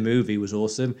it in a movie was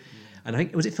awesome. And I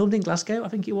think, was it filmed in Glasgow? I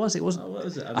think it was. It wasn't. Oh, what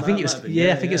was it? I think it was. I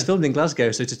think it was filmed in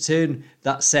Glasgow. So to turn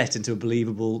that set into a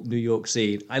believable New York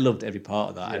scene, I loved every part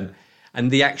of that. Yeah. And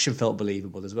the action felt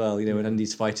believable as well. When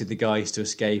Andy's fighting the guys to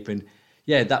escape, and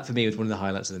that for me was one of the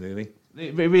highlights of the movie.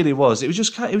 It really was. It was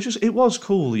just. It was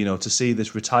cool, to see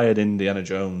this retired Indiana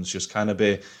Jones just kind of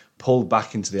be pulled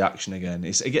back into the action again.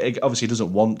 Obviously he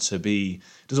doesn't want to be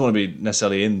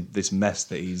necessarily in this mess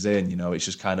that he's in. You know, it's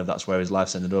just kind of that's where his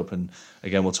life's ended up. And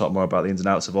again, we'll talk more about the ins and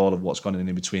outs of all of what's gone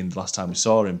in between the last time we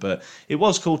saw him. But it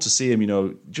was cool to see him, you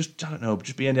know, just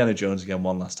be Indiana Jones again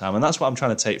one last time. And that's what I'm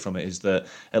trying to take from it, is that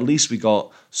at least we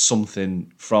got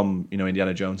something from, you know,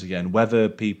 Indiana Jones again.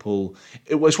 Whether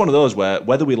it's one of those where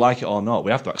whether we like it or not, we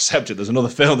have to accept it. There's another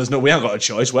film. We haven't got a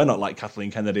choice. We're not like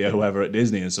Kathleen Kennedy or whoever at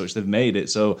Disney and such. They've made it,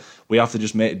 so we have to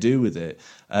just make do with it.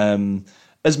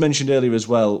 As mentioned earlier as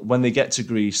well, when they get to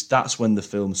Greece, that's when the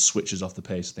film switches off the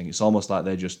pace. I think it's almost like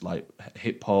they just like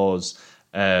hit pause,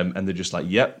 and they're just like,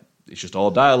 yep, it's just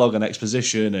all dialogue and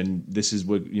exposition, and this is,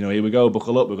 you know, here we go,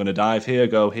 buckle up, we're going to dive here,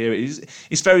 go here.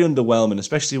 It's very underwhelming,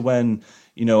 especially when,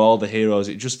 you know, all the heroes,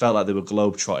 it just felt like they were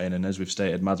globetrotting, and as we've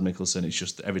stated, Mads Mikkelsen, it's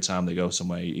just every time they go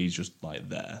somewhere, he's just like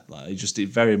there. Like it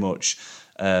very much,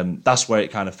 that's where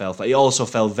it kind of fell flat. It also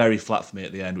fell very flat for me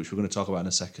at the end, which we're going to talk about in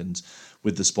a second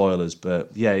with the spoilers.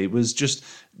 But yeah, it was just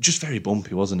very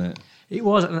bumpy, wasn't it? It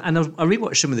was, and I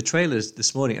rewatched some of the trailers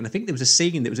this morning, and I think there was a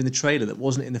scene that was in the trailer that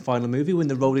wasn't in the final movie when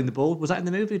they're rolling the ball. Was that in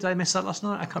the movie? Did I miss that last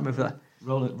night? I can't remember that.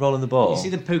 Rolling the ball. You see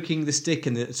them poking the stick,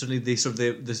 and suddenly the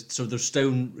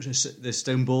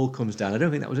stone ball comes down. I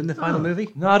don't think that was in the final movie.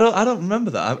 No, I don't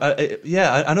remember that.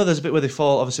 I know there's a bit where they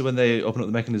fall. Obviously, when they open up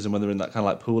the mechanism, when they're in that kind of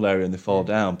like pool area and they fall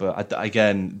down. But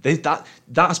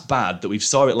that's bad that we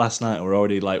saw it last night and we're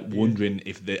already like wondering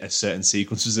if a certain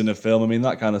sequence was in a film. I mean,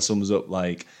 that kind of sums up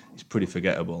like. It's pretty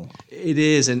forgettable. It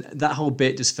is, and that whole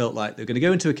bit just felt like they're going to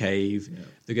go into a cave. Yeah.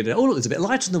 They're going to, look, there's a bit of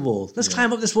light on the wall. Let's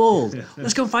climb up this wall. Yeah.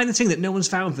 Let's go and find the thing that no one's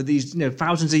found for these, you know,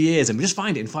 thousands of years, and we just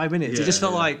find it in 5 minutes. It just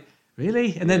felt like,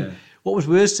 really? And then what was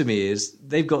worse to me is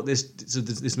they've got this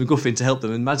MacGuffin to help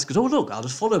them, and Mads goes, oh, look, I'll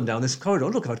just follow him down this corridor.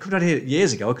 Look, if I'd come down here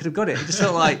years ago, I could have got it. It just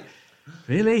felt like,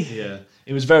 really? Yeah.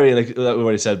 It was very, like we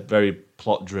already said, very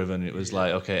plot driven. It was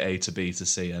like, okay, A to B to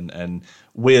C, and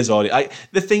Weir's already.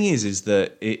 The thing is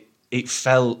that it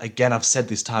felt, again, I've said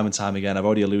this time and time again, I've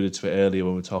already alluded to it earlier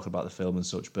when we were talking about the film and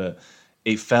such, but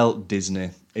it felt Disney.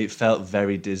 It felt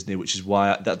very Disney, which is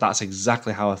why that's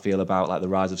exactly how I feel about like the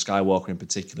Rise of Skywalker in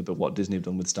particular, but what Disney have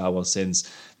done with Star Wars since.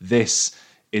 This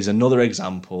is another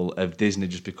example of Disney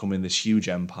just becoming this huge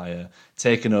empire,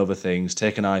 taking over things,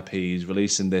 taking IPs,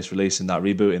 releasing this, releasing that,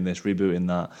 rebooting this, rebooting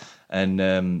that.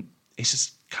 And it's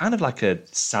just kind of like a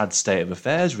sad state of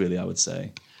affairs, really, I would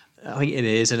say. I think it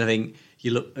is, and I think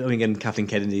you look. I mean, again, Kathleen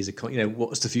Kennedy's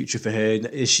what's the future for her?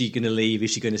 Is she going to leave?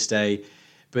 Is she going to stay?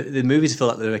 But the movies feel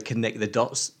like they're a connect the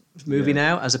dots movie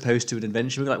now, as opposed to an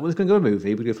adventure movie. Like, well, it's going to go a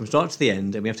movie. We go from start to the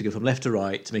end, and we have to go from left to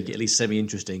right to make it at least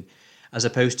semi-interesting, as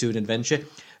opposed to an adventure.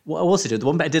 What I also did, the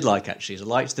one bit I did like actually, is I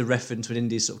liked the reference when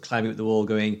Indy's sort of climbing up the wall,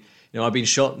 going, you know, I've been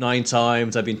shot 9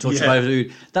 times, I've been tortured by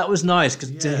food. That was nice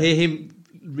because to hear him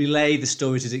relay the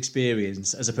story to his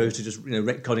experience as opposed to just, you know,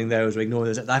 retconning those or ignoring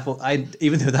those. I thought,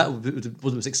 even though that wasn't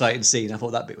the most exciting scene, I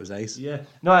thought that bit was ace. Yeah,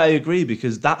 no, I agree,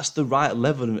 because that's the right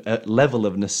level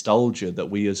of nostalgia that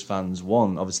we as fans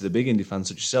want. Obviously, the big Indy fans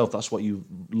such as yourself, that's what you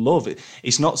love.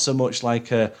 It's not so much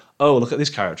like, oh, look at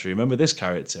this character, remember this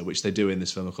character, which they do in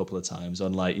this film a couple of times,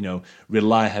 on like, you know,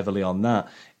 rely heavily on that.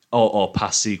 Or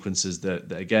past sequences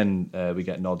that again, we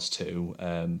get nods to,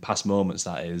 past moments,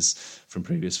 that is, from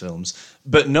previous films.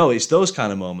 But no, it's those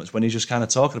kind of moments when he's just kind of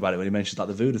talking about it, when he mentions like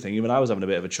the voodoo thing. Even I was having a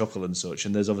bit of a chuckle and such,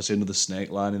 and there's obviously another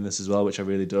snake line in this as well, which I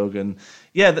really dug. And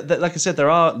yeah, like I said, there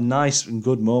are nice and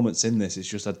good moments in this. It's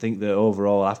just, I think that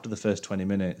overall, after the first 20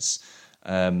 minutes,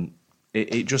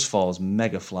 it just falls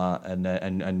mega flat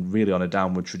and really on a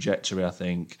downward trajectory, I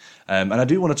think. And I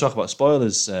do want to talk about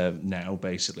spoilers now,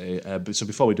 basically. But so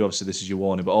before we do, obviously, this is your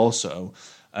warning. But also,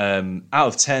 out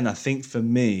of 10, I think for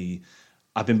me,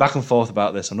 I've been back and forth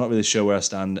about this. I'm not really sure where I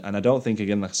stand. And I don't think,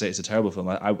 again, like I say, it's a terrible film.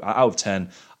 Out of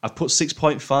 10, I've put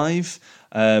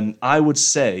 6.5. I would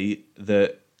say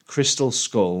that Crystal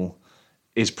Skull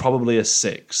is probably a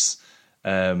 6.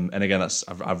 And again,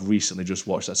 I've recently just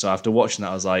watched that. So after watching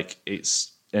that, I was like,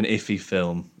 it's an iffy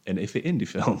film, an iffy indie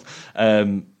film.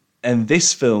 And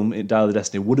this film, in Dial of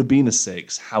Destiny, would have been a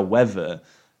 6. However,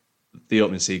 the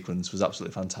opening sequence was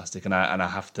absolutely fantastic, and I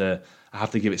have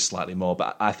to give it slightly more.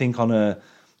 But I think the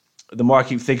more I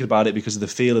keep thinking about it, because of the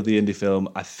feel of the indie film,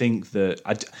 I think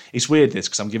that it's weird this,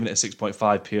 because I'm giving it a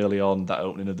 6.5 purely on that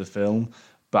opening of the film.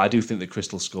 But I do think that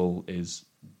Crystal Skull is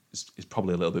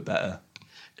probably a little bit better.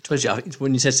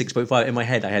 When you said 6.5, in my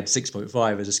head I had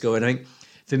 6.5 as a score, and I think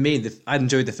for me, I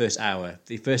enjoyed the first hour.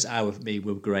 The first hour for me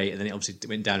were great, and then it obviously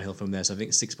went downhill from there. So I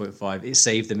think 6.5. It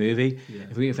saved the movie. Yeah.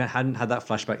 If we hadn't had that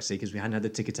flashback sequence, we hadn't had the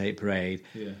ticker tape parade,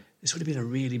 this would have been a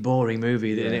really boring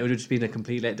movie, and it would have just been a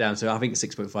complete letdown. So I think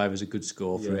 6.5 is a good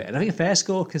score for it, and I think a fair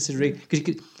score considering,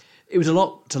 because it was a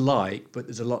lot to like, but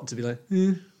there's a lot to be like,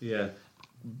 Yeah.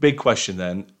 Big question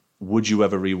then. Would you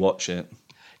ever rewatch it?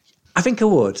 I think I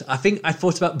would. I think I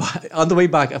thought about on the way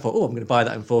back. I thought, I'm going to buy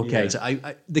that in 4K. Yeah.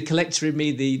 So the collector in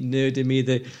me, the nerd in me,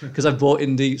 because I've bought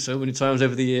Indy so many times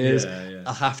over the years,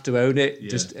 I'll have to own it.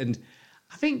 Yeah. And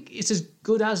I think it's as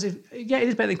good as it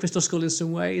is better than Crystal Skull in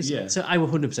some ways. Yeah. So I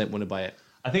 100% want to buy it.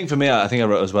 I think for me, I think I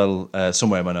wrote as well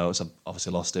somewhere in my notes. I've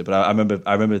obviously lost it, but I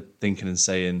remember thinking and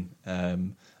saying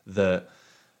that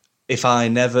if I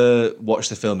never watch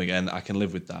the film again, I can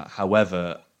live with that.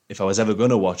 However, if I was ever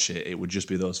going to watch it, it would just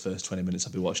be those first 20 minutes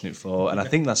I'd be watching it for. And I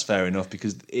think that's fair enough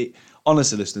because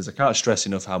honestly, listeners, I can't stress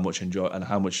enough how much enjoy and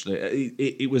how much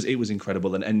it was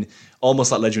incredible and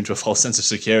almost like led you into a false sense of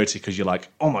security because you're like,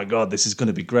 oh my God, this is going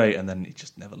to be great. And then it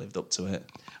just never lived up to it.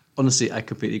 Honestly, I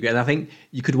completely agree. And I think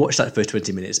you could watch that first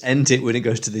 20 minutes, end it when it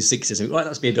goes to the 60s, and right,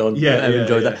 that's me done. I've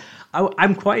enjoyed that.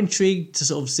 I'm quite intrigued to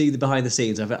sort of see the behind the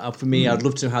scenes. For me, I'd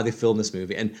love to know how they filmed this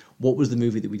movie and what was the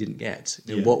movie that we didn't get.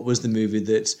 What was the movie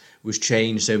that was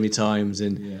changed so many times?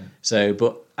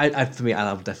 But for me,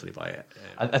 I'll definitely buy it.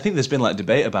 I think there's been like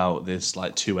debate about this,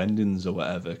 like two endings or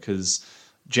whatever, because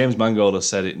James Mangold has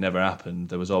said it never happened.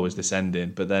 There was always this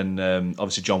ending. But then,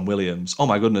 obviously, John Williams. Oh,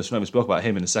 my goodness. We spoke about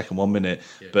him in a second 1 minute.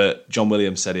 Yeah. But John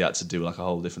Williams said he had to do like a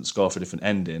whole different score for a different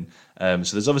ending. So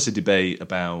there's obviously debate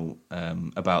about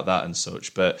that and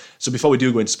such. But so before we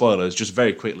do go into spoilers, just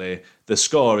very quickly, the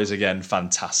score is, again,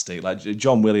 fantastic. Like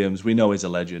John Williams, we know he's a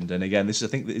legend. And again, this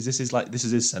is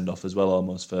his send-off as well,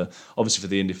 almost, for obviously for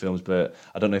the indie films. But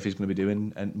I don't know if he's going to be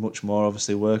doing much more,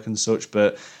 obviously, work and such.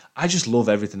 But I just love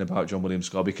everything about John Williams'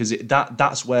 score because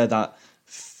that's where that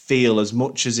feel, as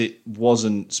much as it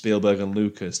wasn't Spielberg and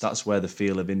Lucas, that's where the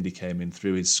feel of Indy came in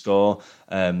through his score.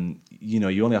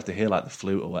 You only have to hear like the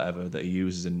flute or whatever that he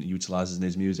uses and utilises in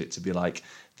his music to be like,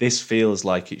 this feels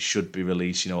like it should be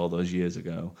released, all those years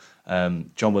ago.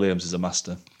 John Williams is a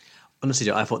master. Honestly,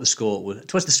 I thought the score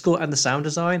was the score and the sound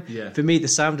design. Yeah. For me, the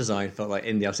sound design felt like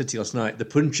Indy. I said to you last night, the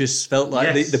punches felt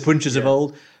like the punches of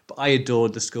old. But I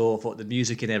adored the score. I thought the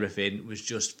music and everything was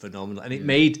just phenomenal. And it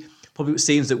made probably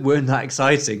scenes that weren't that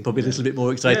exciting, probably a little bit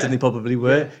more exciting than they probably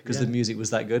were because the music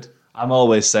was that good. I'm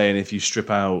always saying if you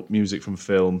strip out music from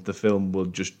film, the film will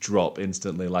just drop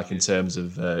instantly, like in terms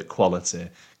of quality,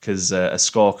 because a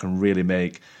score can really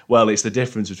make... Well, it's the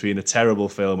difference between a terrible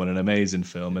film and an amazing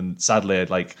film. And sadly,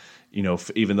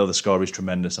 even though the score is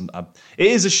tremendous, it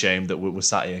is a shame that we're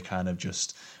sat here kind of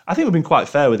just... I think we've been quite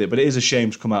fair with it, but it is a shame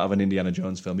to come out of an Indiana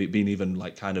Jones film, it being even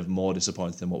like kind of more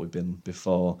disappointed than what we've been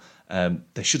before.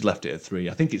 They should have left it at 3.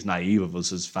 I think it's naive of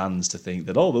us as fans to think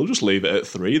that, they'll just leave it at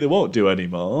 3, they won't do any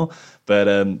more. But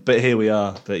here we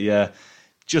are. But yeah,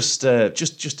 just a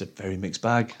very mixed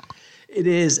bag. It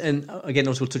is, and again,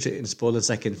 also we'll touch it in a spoiler in a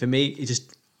second. For me,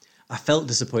 I felt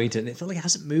disappointed, and it felt like it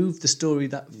hasn't moved the story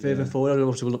that further forward.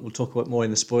 We'll talk about more in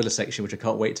the spoiler section, which I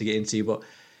can't wait to get into, but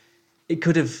it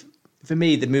could have... For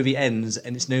me, the movie ends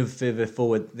and it's no further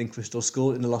forward than Crystal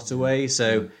Skull in a lot of ways.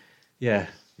 So, yeah.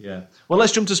 Well,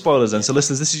 let's jump to spoilers then. So,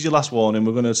 listeners, this is your last warning.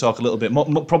 We're going to talk a little bit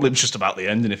more, probably just about the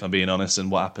ending, if I'm being honest, and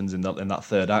what happens in that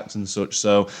third act and such.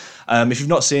 So, if you've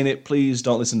not seen it, please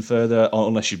don't listen further, or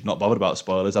unless you've not bothered about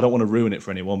spoilers. I don't want to ruin it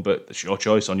for anyone, but it's your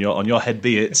choice. On your head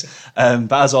be it.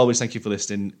 But as always, thank you for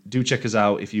listening. Do check us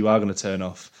out if you are going to turn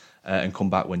off. And come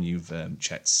back when you've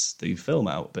checked the film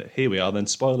out. But here we are then,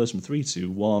 spoilers from 3, 2,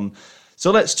 1.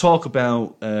 So let's talk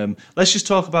about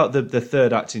the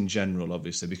third act in general,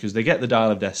 obviously, because they get the Dial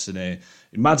of Destiny.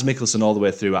 Mads Mikkelsen all the way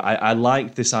through. I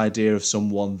liked this idea of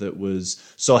someone that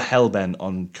was so hell-bent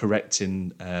on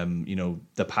correcting,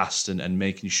 the past and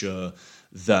making sure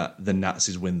that the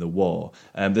Nazis win the war.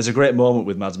 There's a great moment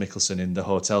with Mads Mikkelsen in the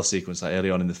hotel sequence, like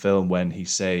early on in the film, when he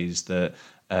says that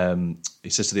he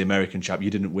says to the American chap, "You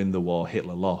didn't win the war,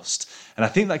 Hitler lost." And I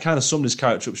think that kind of summed his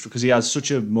character up because he has such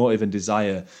a motive and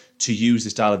desire to use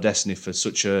this Dial of Destiny for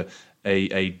such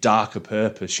a darker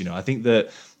purpose. I think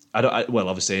that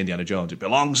obviously Indiana Jones, it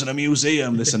belongs in a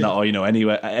museum, this and that, or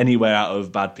anywhere out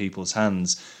of bad people's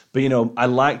hands. But I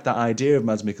like that idea of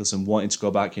Mads Mikkelsen wanting to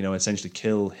go back, essentially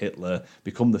kill Hitler,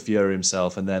 become the Führer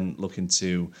himself, and then looking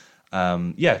to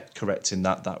correcting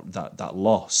that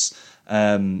loss.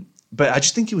 But I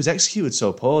just think he was executed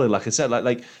so poorly. Like I said,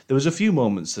 like there was a few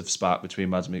moments of spark between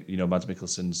Mads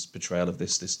Mikkelsen's portrayal of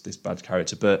this bad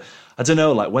character. But I don't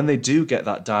know, like when they do get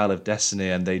that Dial of Destiny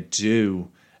and they do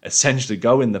essentially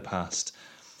go in the past,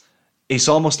 it's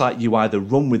almost like you either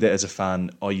run with it as a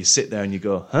fan or you sit there and you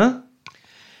go, huh?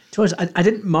 To be honest, I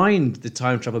didn't mind the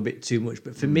time travel a bit too much,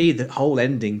 but for me, the whole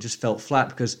ending just felt flat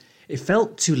because it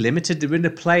felt too limited. They were in a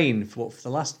plane for the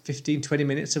last 15, 20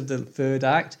 minutes of the third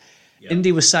act.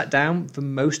 Indy was sat down for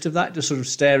most of that, just sort of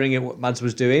staring at what Mads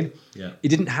was doing. Yeah. He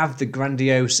didn't have the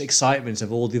grandiose excitement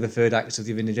of all the other third acts of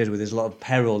the Indiana Jones, where there's a lot of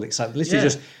peril, excitement. Literally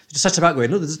just sat about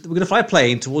going, look, we're going to fly a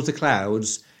plane towards the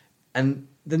clouds, and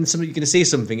then you're going to see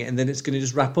something, and then it's going to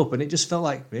just wrap up. And it just felt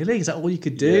like, really? Is that all you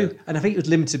could do? Yeah. And I think it was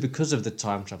limited because of the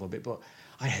time travel bit, but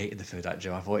I hated the third act,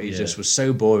 Joe. I thought it just was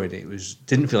so boring. It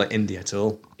didn't feel like Indy at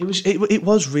all. It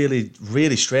was really,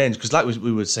 really strange, because like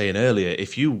we were saying earlier,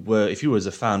 if you as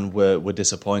a fan were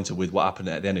disappointed with what happened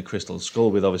at the end of Crystal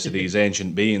Skull with obviously these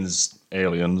ancient beings,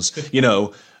 aliens,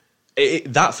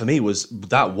 that for me was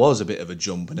a bit of a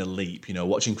jump and a leap.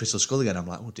 Watching Crystal Skull again, I'm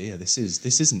like, oh dear, this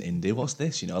isn't Indy. What's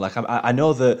this? Like I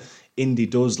know that Indy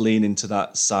does lean into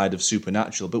that side of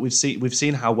supernatural, but we've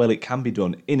seen how well it can be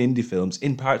done in Indy films,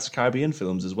 in Pirates of the Caribbean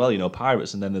films as well.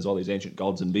 Pirates, and then there's all these ancient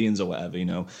gods and beings or whatever.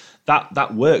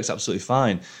 That works absolutely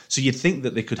fine. So you'd think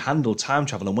that they could handle time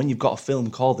travel, and when you've got a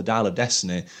film called The Dial of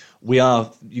Destiny,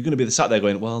 you're going to be sat there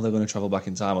going, well, they're going to travel back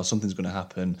in time or something's going to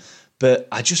happen. But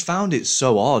I just found it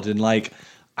so odd, and like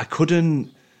I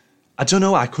couldn't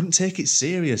take it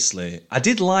seriously. I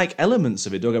did like elements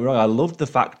of it, don't get me wrong. I loved the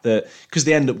fact that, because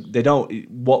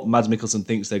what Mads Mikkelsen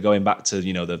thinks they're going back to,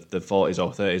 the 40s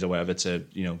or 30s or whatever, to,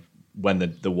 when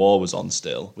the war was on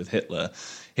still with Hitler.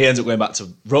 He ends up going back to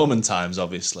Roman times,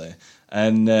 obviously.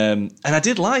 And I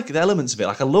did like the elements of it.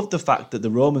 Like, I loved the fact that the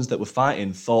Romans that were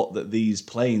fighting thought that these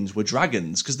planes were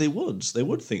dragons, because they would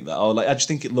think that. Or like, I just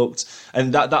think it looked,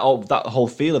 and that whole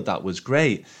feel of that was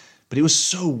great. But it was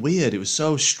so weird. It was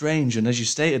so strange. And as you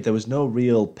stated, there was no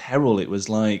real peril. It was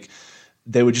like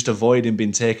they were just avoiding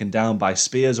being taken down by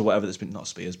spears or whatever. That's been, not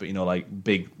spears, but like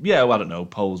big, I don't know,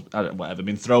 poles, whatever,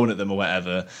 been thrown at them or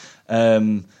whatever.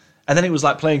 And then it was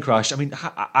like plane crash. I mean,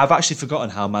 I've actually forgotten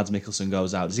how Mads Mikkelsen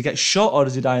goes out. Does he get shot or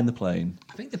does he die in the plane?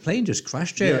 I think the plane just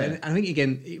crashed, Joe. Yeah. And I think,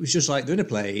 again, it was just like they're in a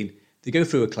plane, they go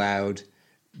through a cloud,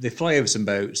 they fly over some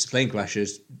boats, the plane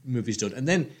crashes, movie's done. And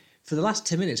then for the last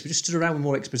 10 minutes, we just stood around with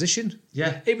more exposition.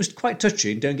 Yeah. It was quite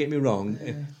touching, don't get me wrong.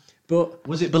 Yeah. But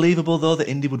was it believable, though, that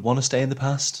Indy would want to stay in the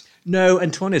past? No,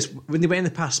 and to be honest, when they went in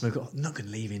the past, I'm not going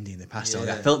to leave Indy in the past.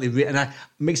 Yeah. I felt and it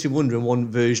makes me wonder, in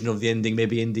one version of the ending,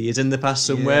 maybe Indy is in the past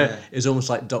somewhere. Yeah. It's almost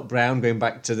like Doc Brown going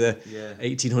back to the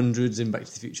 1800s in Back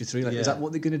to the Future 3. Like, is that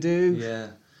what they're going to do? Yeah.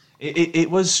 It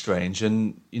was strange,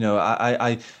 and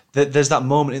there's that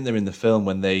moment in there in the film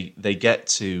when they get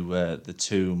to the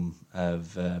tomb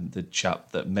of the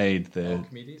chap that made the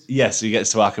Archimedes. Yes, he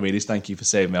gets to Archimedes. Thank you for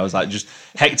saving me. I was like just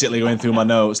hectically going through my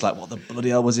notes, like what the bloody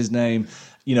hell was his name?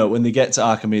 When they get to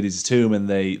Archimedes' tomb and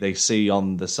they see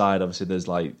on the side, obviously there's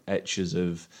like etches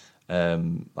of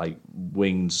like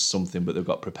wings something, but they've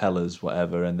got propellers,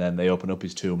 whatever, and then they open up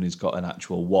his tomb and he's got an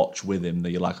actual watch with him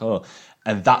that you're like, oh.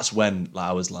 And that's when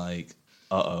I was like,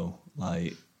 uh-oh,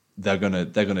 like they're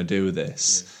gonna do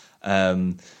this.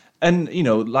 Yeah. And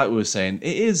like we were saying,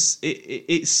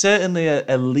 it's certainly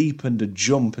a leap and a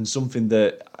jump, and something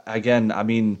that, again, I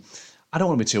mean, I don't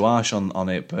want to be too harsh on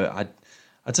it, but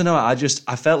I don't know.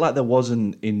 I felt like there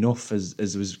wasn't enough, as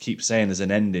we keep saying, as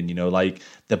an ending. Like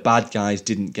the bad guys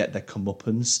didn't get their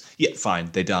comeuppance. Yeah,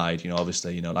 fine, they died.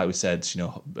 Obviously, like we said,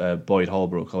 Boyd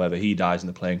Holbrook, however, he dies in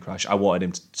the plane crash. I wanted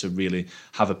him to really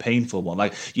have a painful one.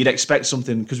 Like you'd expect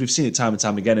something, because we've seen it time and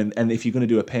time again. And if you're going to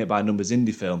do a paint by numbers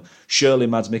indie film, surely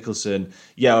Mads Mikkelsen,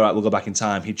 yeah, all right, we'll go back in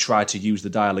time. He'd try to use the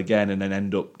dial again and then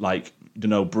end up like,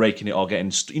 breaking it or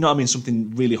getting,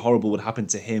 something really horrible would happen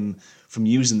to him from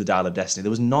using the Dial of Destiny. There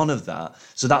was none of that.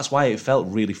 So that's why it felt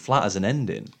really flat as an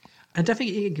ending. And I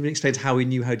think it explains how he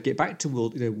knew how to get back to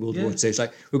World War II. It's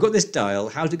like, we've got this dial,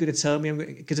 how's it going to tell me?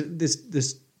 Because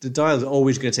the dial is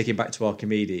always going to take him back to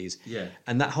Archimedes. Yeah.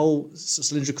 And that whole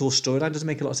cylindrical storyline doesn't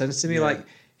make a lot of sense to me. Yeah. Like,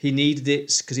 he needed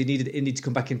it because he needed Indy to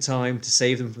come back in time to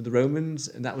save them from the Romans,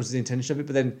 and that was the intention of it.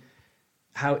 But then,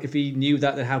 if he knew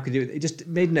that, then how could he do it? It just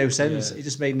made no sense. Yeah. It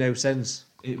just made no sense.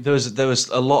 There was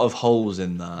a lot of holes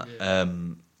in that,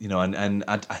 and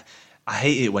I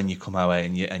hate it when you come out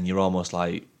and you're almost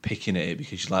like picking at it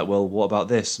because you're like, well, what about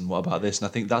this and what about this? And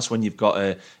I think that's when you've got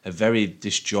a very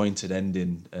disjointed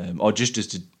ending, or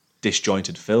just a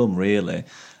disjointed film, really.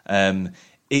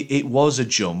 It was a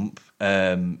jump.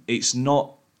 It's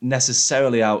not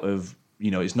necessarily out of,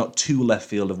 it's not too left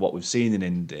field of what we've seen in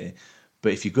Indy.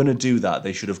 But if you're going to do that,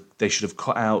 they should have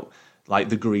cut out like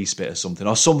the grease bit or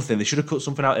something. They should have cut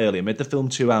something out earlier, made the film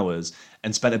 2 hours,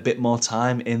 and spent a bit more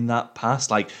time in that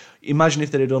past. Like, imagine if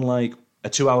they'd have done like a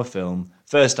 2 hour film,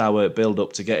 first hour build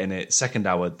up to getting it, second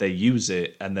hour they use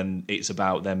it, and then it's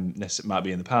about them. It might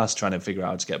be in the past trying to figure out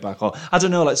how to get back. Or I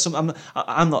don't know. Like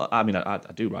I'm not. I mean, I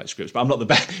do write scripts, but I'm not the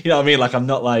best. You know what I mean? Like I'm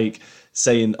not like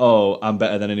saying, "Oh, I'm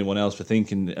better than anyone else for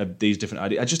thinking of these different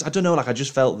ideas." I don't know. Like I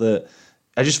just felt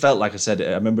like I said.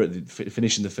 I remember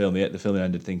finishing the film. The filming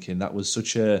ended thinking that was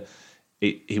such a.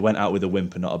 He went out with a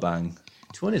whimper, not a bang.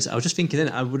 To be honest, I was just thinking then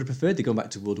I would have preferred to go back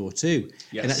to World War II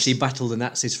and actually battle the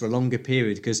Nazis for a longer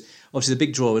period, because obviously the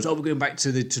big draw was, we're going back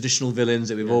to the traditional villains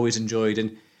that we've always enjoyed,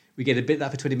 and we get a bit of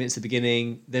that for 20 minutes at the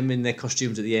beginning, them in their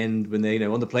costumes at the end when they,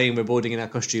 on the plane, we're boarding in our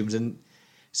costumes. And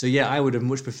so, I would have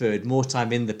much preferred more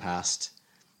time in the past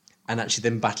and actually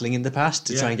them battling in the past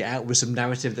to try and get out with some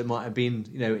narrative that might have been,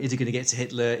 is he going to get to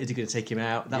Hitler? Is he going to take him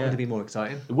out? That would have been more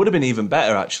exciting. It would have been even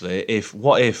better, actually,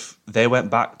 what if they went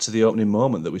back to the opening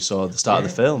moment that we saw at the start of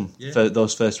the film for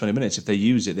those first 20 minutes? If they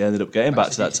used it, they ended up getting back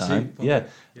to that time.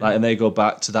 And they go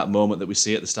back to that moment that we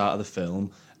see at the start of the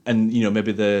film. And,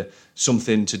 maybe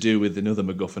something to do with another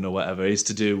MacGuffin or whatever is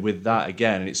to do with that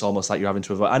again. And it's almost like you're having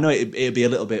to avoid. I know it'd be a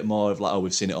little bit more of like,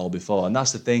 we've seen it all before. And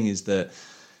that's the thing, is that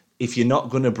if you're not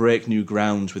going to break new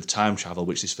grounds with time travel,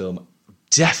 which this film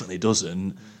definitely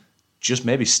doesn't, just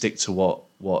maybe stick to what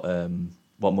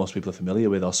most people are familiar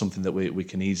with, or something that we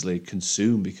can easily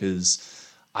consume. Because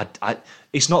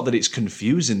it's not that it's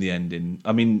confusing, the ending.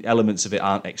 I mean, elements of it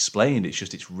aren't explained. It's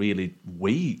just it's really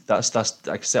weak. That's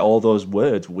like I said, all those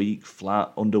words: weak,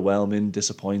 flat, underwhelming,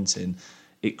 disappointing.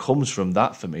 It comes from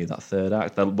that for me, that third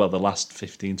act. The last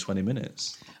 15, 20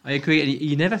 minutes. I agree. And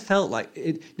you never felt like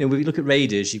it. When you look at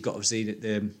Raiders, you've got obviously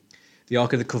the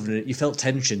Ark of the Covenant. You felt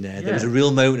tension there. There was a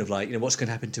real moment of like, what's going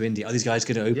to happen to Indy? Are these guys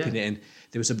going to open it? And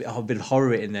there was a bit of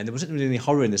horror in there. There wasn't really any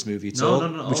horror in this movie at all.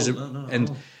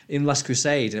 And in Last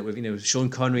Crusade, with Sean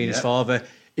Connery and his father,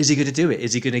 is he going to do it?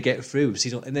 Is he going to get through?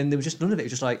 And then there was just none of it. It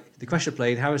was just like the Crusher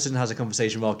plane. Harrison has a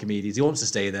conversation with Archimedes. He wants to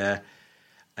stay there.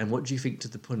 And what do you think to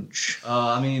the punch?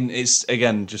 I mean, it's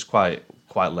again just quite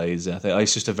lazy. I think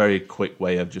it's just a very quick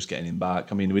way of just getting him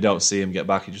back. I mean, we don't see him get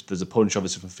back. There's a punch,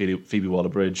 obviously, from Phoebe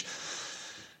Waller-Bridge.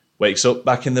 Wakes up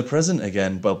back in the present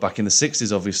again. Well, back in the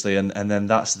 60s, obviously, and then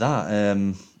that's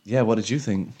that. What did you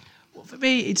think? Well, for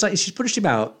me, it's like she's punched him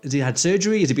out. Has he had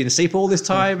surgery? Has he been asleep all this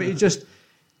time? It just,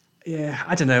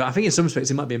 I don't know. I think in some respects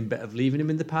it might be a bit of leaving him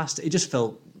in the past. It just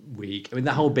felt weak. I mean,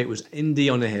 that whole bit was Indy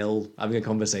on a hill having a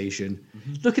conversation,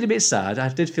 looking a bit sad. I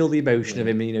did feel the emotion of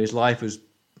him. His life was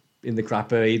in the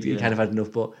crapper. He kind of had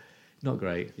enough, but not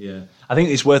great. Yeah, I think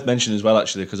it's worth mentioning as well,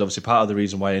 actually, because obviously part of the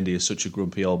reason why Indy is such a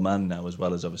grumpy old man now, as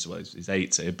well as obviously he's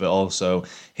 80, but also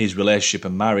his relationship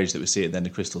and marriage that we see at the end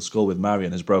of Crystal Skull with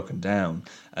Marion has broken down.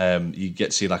 You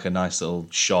get to see like a nice little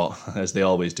shot, as they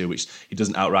always do, which he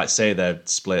doesn't outright say they're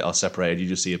split or separated. You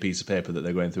just see a piece of paper that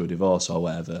they're going through a divorce or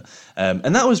whatever.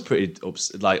 And that was pretty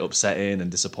upsetting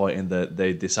and disappointing that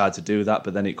they decide to do that.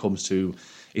 But then it comes to,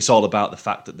 it's all about the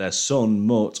fact that their son,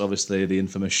 Mutt, obviously the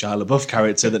infamous Shia LaBeouf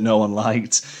character that no one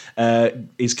liked,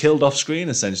 is killed off screen,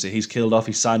 essentially. He's killed off,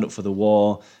 he's signed up for the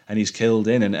war, and he's killed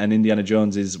in. And Indiana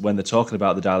Jones is, when they're talking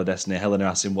about the Dial of Destiny, Helena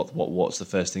asks him what's the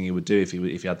first thing he would do if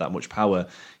he had that much power.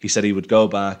 He said he would go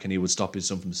back and he would stop his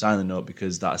son from signing up,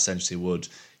 because that essentially would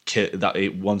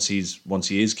once he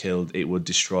is killed, it would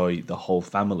destroy the whole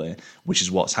family, which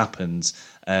is what's happened.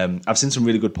 I've seen some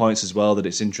really good points as well, that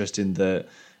it's interesting that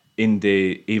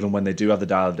Indy, even when they do have the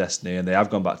Dial of Destiny and they have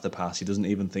gone back to the past, he doesn't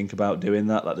even think about doing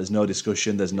that. Like, there's no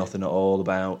discussion, there's nothing at all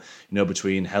about,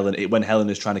 between Helen. When Helen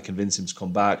is trying to convince him to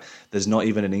come back, there's not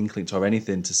even an inkling or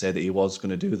anything to say that he was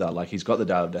going to do that. Like, he's got the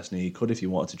Dial of Destiny, he could if he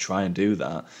wanted to try and do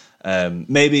that.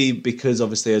 Maybe because,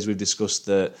 obviously, as we've discussed,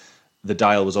 that the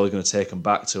dial was always going to take him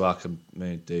back to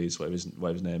Archimedes, whatever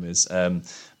his name is.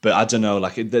 But I don't know,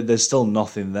 there's still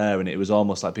nothing there, and it was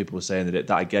almost like people were saying that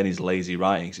that again is lazy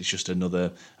writing. It's just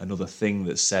another thing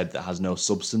that's said that has no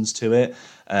substance to it.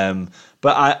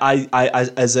 But I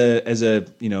as a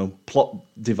plot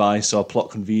device or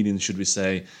plot convenience, should we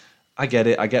say, I get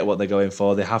it. I get what they're going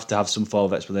for. They have to have some form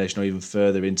of explanation, or even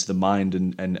further into the mind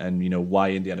and why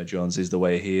Indiana Jones is the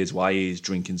way he is, why he's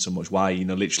drinking so much, why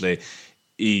literally.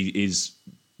 He is.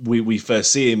 We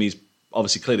first see him. He's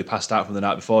obviously clearly passed out from the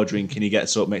night before drinking. He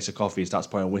gets up, makes a coffee, starts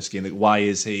pouring whiskey. And why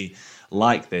is he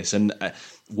like this? And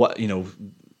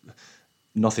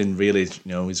nothing really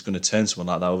is going to turn someone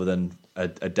like that other than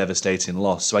a devastating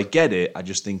loss. So I get it. I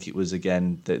just think it was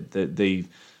again the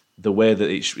way that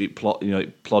it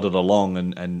plodded along,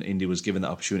 and Indy was given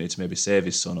that opportunity to maybe save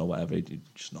his son or whatever.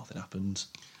 Just nothing happened.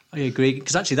 I agree,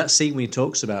 because actually that scene when he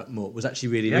talks about Mutt was actually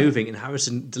really moving, and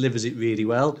Harrison delivers it really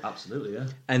well. Absolutely, yeah.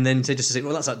 And then to say,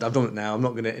 well, I've done it now. I'm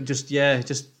not going to just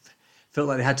felt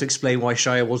like they had to explain why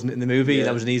Shia wasn't in the movie. Yeah.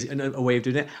 That was a way of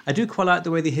doing it. I do quite like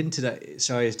the way they hinted at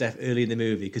Shia's death early in the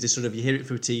movie, because it's sort of, you hear it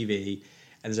through TV,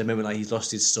 and there's a moment like he's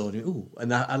lost his son. Ooh,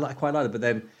 and I quite like it. But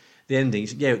then the ending,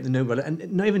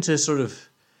 and not even to sort of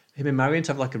him and Marion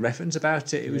to have like a reference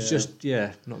about it. It was just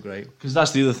not great. Because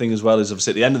that's the other thing as well, is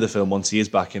obviously at the end of the film, once he is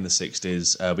back in the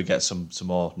 60s, we get some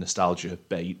more nostalgia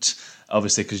bait.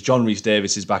 Obviously, because John Rhys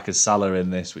Davies is back as Salah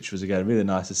in this, which was, again, really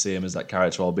nice to see him as that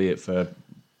character, albeit for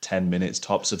 10 minutes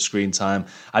tops of screen time.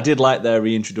 I did like their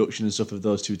reintroduction and stuff of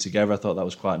those two together. I thought that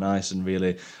was quite nice and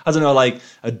really, I don't know, like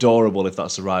adorable, if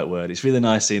that's the right word. It's really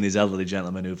nice seeing these elderly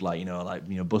gentlemen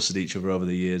who've busted each other over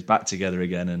the years back together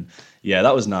again. And yeah,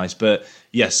 that was nice. But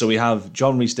yes, so we have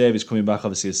John Rhys Davies coming back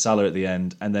obviously as Salah at the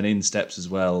end, and then in steps as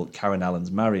well Karen Allen's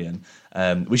Marion,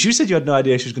 which you said you had no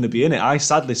idea she was going to be in it. I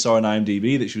sadly saw on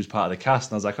IMDb that she was part of the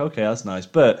cast, and I was like, okay, that's nice.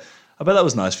 But I bet that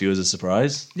was nice for you as a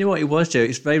surprise. You know what it was, Joe?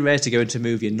 It's very rare to go into a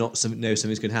movie and not know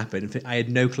something's going to happen. I had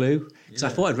no clue, because I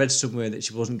thought I'd read somewhere that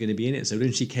she wasn't going to be in it. So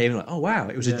when she came, like, oh wow,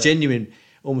 it was a genuine,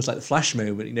 almost like the Flash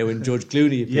moment. When George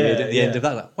Clooney appeared at the end of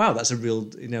that, like, wow, that's a real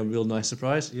nice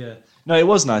surprise. Yeah. No, it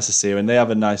was nice to see her, and they have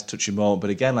a nice touching moment.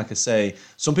 But again, like I say,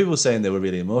 some people were saying they were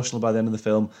really emotional by the end of the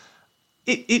film.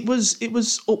 It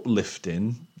was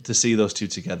uplifting to see those two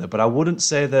together, but I wouldn't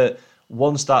say that.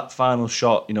 Once that final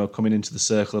shot, coming into the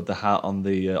circle of the hat on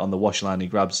the wash line, he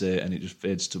grabs it and it just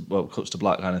fades to, cuts to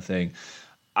black kind of thing.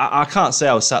 I can't say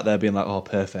I was sat there being like, oh,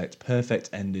 perfect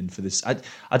ending for this.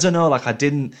 I don't know, like I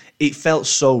didn't. It felt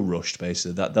so rushed,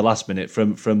 basically, that the last minute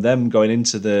from them going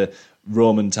into the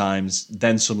Roman times,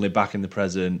 then suddenly back in the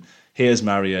present. Here's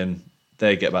Marion,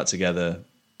 they get back together,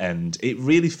 and it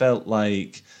really felt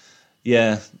like,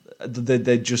 yeah.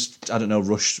 They just, I don't know,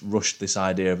 rushed this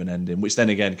idea of an ending, which then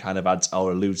again kind of adds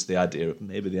or alludes to the idea of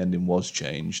maybe the ending was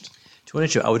changed. To be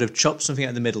honest, I would have chopped something out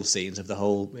of the middle scenes of the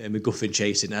whole MacGuffin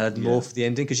chasing and add more for the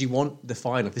ending, because you want the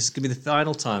final. If this is going to be the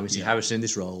final time we see Harrison in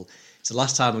this role, it's the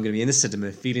last time I'm going to be in the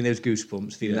cinema feeling those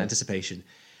goosebumps, feeling that anticipation.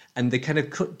 And they kind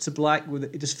of cut to black,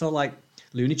 it just felt like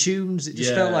Looney Tunes. It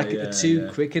just felt like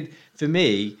too quick. And for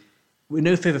me, we're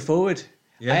no further forward.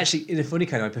 Yeah. I actually, in a funny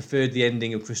kind of, I preferred the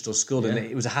ending of Crystal Skull, and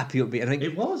it was a happy, upbeat. I think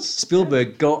it was.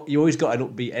 Spielberg you always got an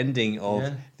upbeat ending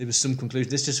of there was some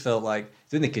conclusion. This just felt like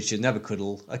they're in the kitchen, they have a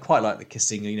cuddle. I quite like the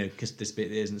kissing, kiss this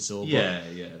bit there isn't so.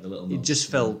 The little. It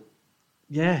just felt,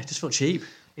 it just felt cheap.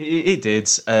 It did,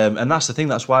 and that's the thing.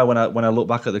 That's why when I look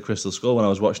back at the Crystal Skull when I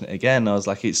was watching it again, I was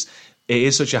like, it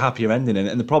is such a happier ending,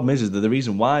 and the problem is that the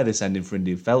reason why this ending for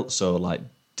Indy felt so like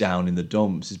down in the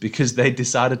dumps is because they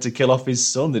decided to kill off his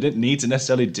son. They didn't need to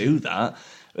necessarily do that,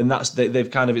 and they've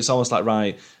kind of, it's almost like,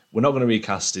 right, we're not going to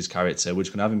recast his character, we're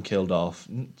just going to have him killed off,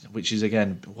 which is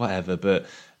again whatever, but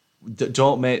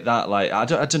don't make that like, I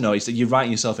don't know, it's that you're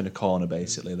writing yourself in a corner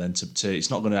basically. Then to it's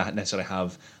not going to necessarily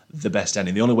have the best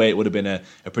ending. The only way it would have been a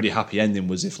pretty happy ending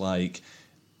was if like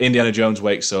Indiana Jones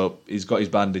wakes up, he's got his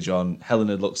bandage on,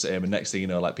 Helena looks at him, and next thing you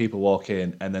know, like people walk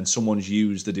in, and then someone's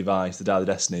used the device, the Dial of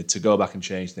Destiny, to go back and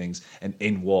change things, and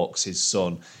in walks his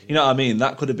son. You know what I mean?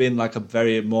 That could have been like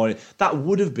that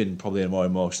would have been probably a more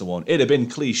emotional one. It'd have been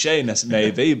cliche,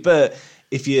 maybe, but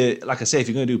if you, like I say, if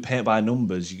you're going to do paint by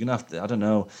numbers, you're going to have to, I don't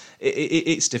know,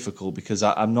 it's difficult because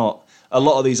I'm not, a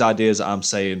lot of these ideas that I'm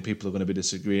saying, people are going to be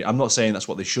disagreeing. I'm not saying that's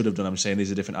what they should have done. I'm saying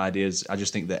these are different ideas. I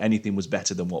just think that anything was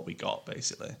better than what we got,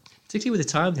 basically. Particularly with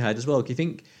the time they had as well. Do you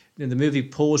think the movie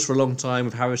paused for a long time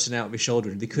with Harrison out of his shoulder?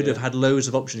 They could have had loads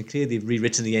of options. Clearly, they've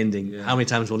rewritten the ending. Yeah. How many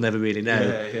times we'll never really know.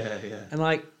 Yeah. And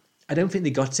like, I don't think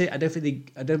they got it.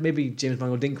 Maybe James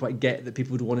Mangold didn't quite get that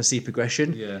people would want to see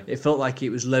progression. Yeah. It felt like it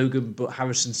was Logan, but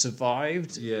Harrison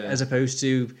survived, as opposed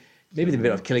to maybe the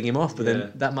bit of killing him off. But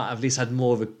then that might have at least had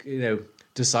more of a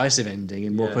decisive ending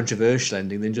and more controversial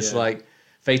ending than just like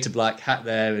fade to black, hat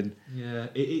there, and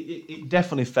it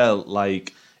definitely felt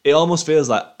like, it almost feels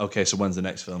like, okay, so when's the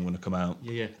next film going to come out?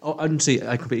 Oh, honestly,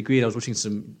 I completely agree. I was watching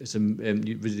some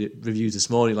reviews this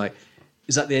morning, like,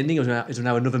 is that the ending, or is there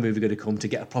now another movie going to come to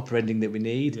get a proper ending that we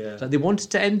need? Like, they wanted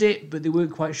to end it, but they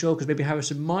weren't quite sure, because maybe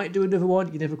Harrison might do another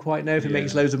one. You never quite know if it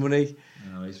makes loads of money.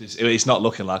 No, it's not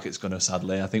looking like it's going to,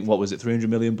 sadly. I think, what was it, 300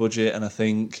 million budget, and I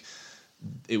think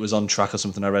it was on track or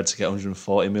something I read to get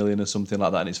 140 million or something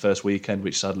like that in its first weekend,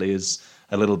 which sadly is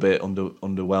a little bit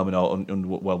underwhelming,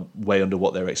 or way under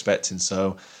what they were expecting.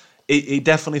 So it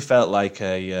definitely felt like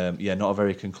not a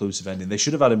very conclusive ending. They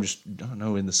should have had him just, I don't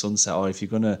know, in the sunset, or if you're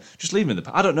gonna just leave him in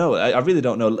the, I don't know. I really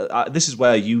don't know. This is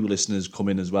where you listeners come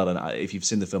in as well, and if you've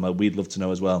seen the film, we'd love to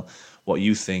know as well what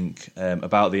you think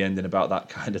about the ending, about that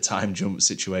kind of time jump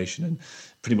situation, and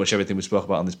pretty much everything we spoke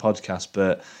about on this podcast.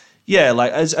 But Yeah,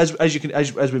 like as you can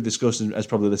as we've discussed and as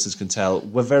probably listeners can tell,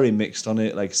 we're very mixed on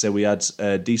it. Like I said, we had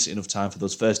a decent enough time for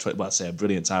those first 20. Well, I'd say a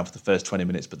brilliant time for the first 20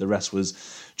 minutes, but the rest was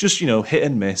just hit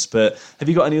and miss. But have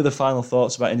you got any other final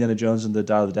thoughts about Indiana Jones and the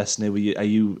Dial of Destiny? Are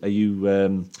you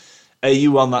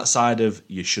on that side of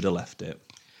you should have left it?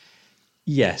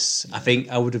 Yes, I think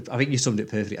I would have. I think you summed it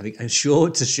perfectly. I think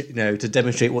to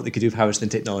demonstrate what they could do with Harrison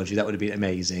technology, that would have been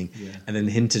amazing, and then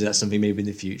hinted at something maybe in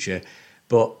the future.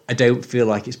 But I don't feel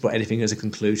like it's brought anything as a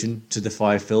conclusion to the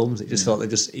 5 films. It just felt they've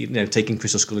just taken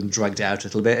Crystal Skull and dragged it out a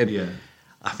little bit. And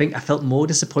I think I felt more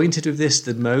disappointed with this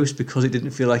than most because it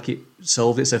didn't feel like it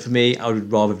solved it. So for me, I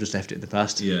would rather have just left it in the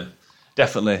past. Yeah,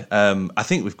 definitely. I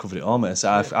think we've covered it all, mate.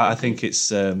 So I think it's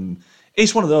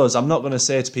one of those. I'm not going to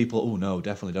say to people, "Oh no,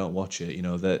 definitely don't watch it."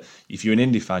 That if you're an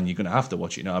Indy fan, you're going to have to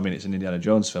watch it. It's an Indiana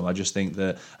Jones film. I just think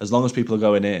that as long as people are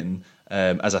going in,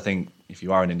 as I think if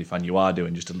you are an Indy fan, you are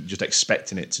doing, just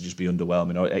expecting it to just be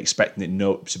underwhelming or expecting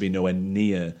it to be nowhere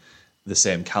near the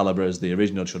same caliber as the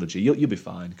original trilogy, you'll be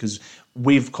fine because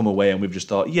we've come away and we've just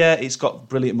thought, yeah, it's got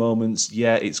brilliant moments,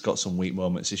 yeah, it's got some weak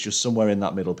moments. It's just somewhere in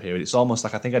that middle period. It's almost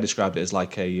like I think I described it as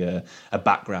like a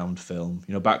background film,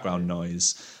 background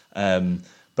noise.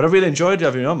 But I really enjoyed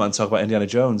having you on, man, talk about Indiana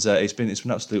Jones. It's been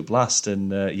an absolute blast,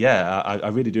 and I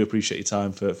really do appreciate your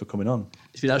time for coming on.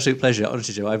 It's been an absolute pleasure,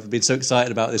 honestly, Joe. I've been so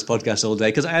excited about this podcast all day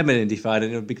because I am an Indy fan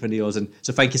and I'm a big fan of yours, and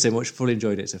so thank you so much. Fully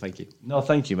enjoyed it, so thank you. No,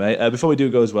 thank you, mate. Before we do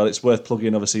go as well, it's worth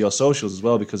plugging obviously your socials as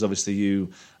well because obviously you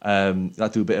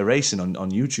like do a bit of racing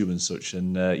on YouTube and such,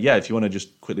 and if you want to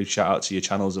just quickly shout out to your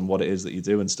channels and what it is that you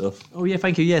do and stuff. Oh yeah,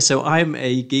 thank you. Yeah, so I'm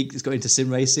a geek that's got into sim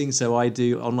racing, so I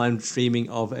do online streaming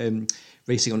of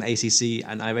racing on ACC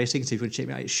and iRacing. So if you want to check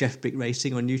me out, it's Chef Brick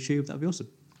Racing on YouTube. That'd be awesome.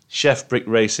 Chef Brick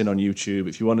Racing on YouTube.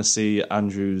 If you want to see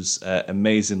Andrew's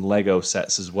amazing Lego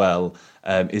sets as well,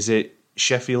 is it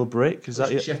Sheffield Brick? Is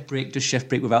that it? Chef Brick, just Chef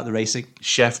Brick without the racing.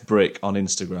 Chef Brick on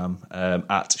Instagram,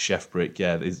 at Chef Brick.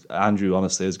 Yeah, Andrew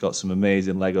honestly has got some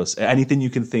amazing Legos. Anything you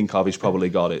can think of, he's probably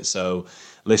got it. So,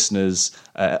 listeners,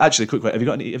 actually, quick question: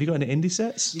 have you got any Indy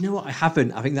sets? You know what? I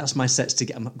haven't. I think that's my sets to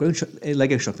get. I'm going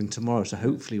Lego shopping tomorrow, so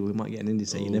hopefully we might get an Indy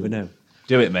set. You never know.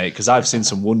 Do it, mate, because I've seen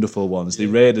some wonderful ones. The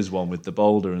Raiders one with the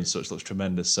boulder and such looks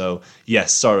tremendous. So,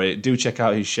 yes, sorry, do check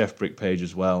out his Chef Brick page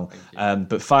as well.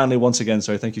 But finally, once again,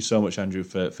 thank you so much, Andrew,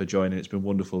 for joining. It's been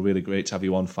wonderful, really great to have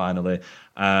you on finally.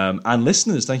 And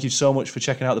listeners, thank you so much for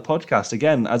checking out the podcast.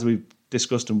 Again, as we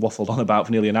discussed and waffled on about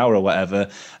for nearly an hour or whatever,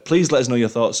 please let us know your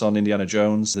thoughts on Indiana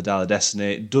Jones, The Dial of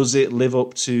Destiny. Does it live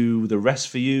up to the rest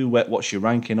for you? What's your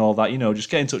ranking? All that, just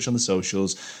get in touch on the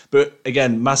socials. But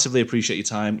again, massively appreciate your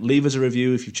time. Leave us a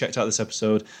review if you've checked out this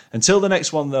episode. Until the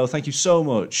next one, though, thank you so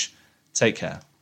much. Take care.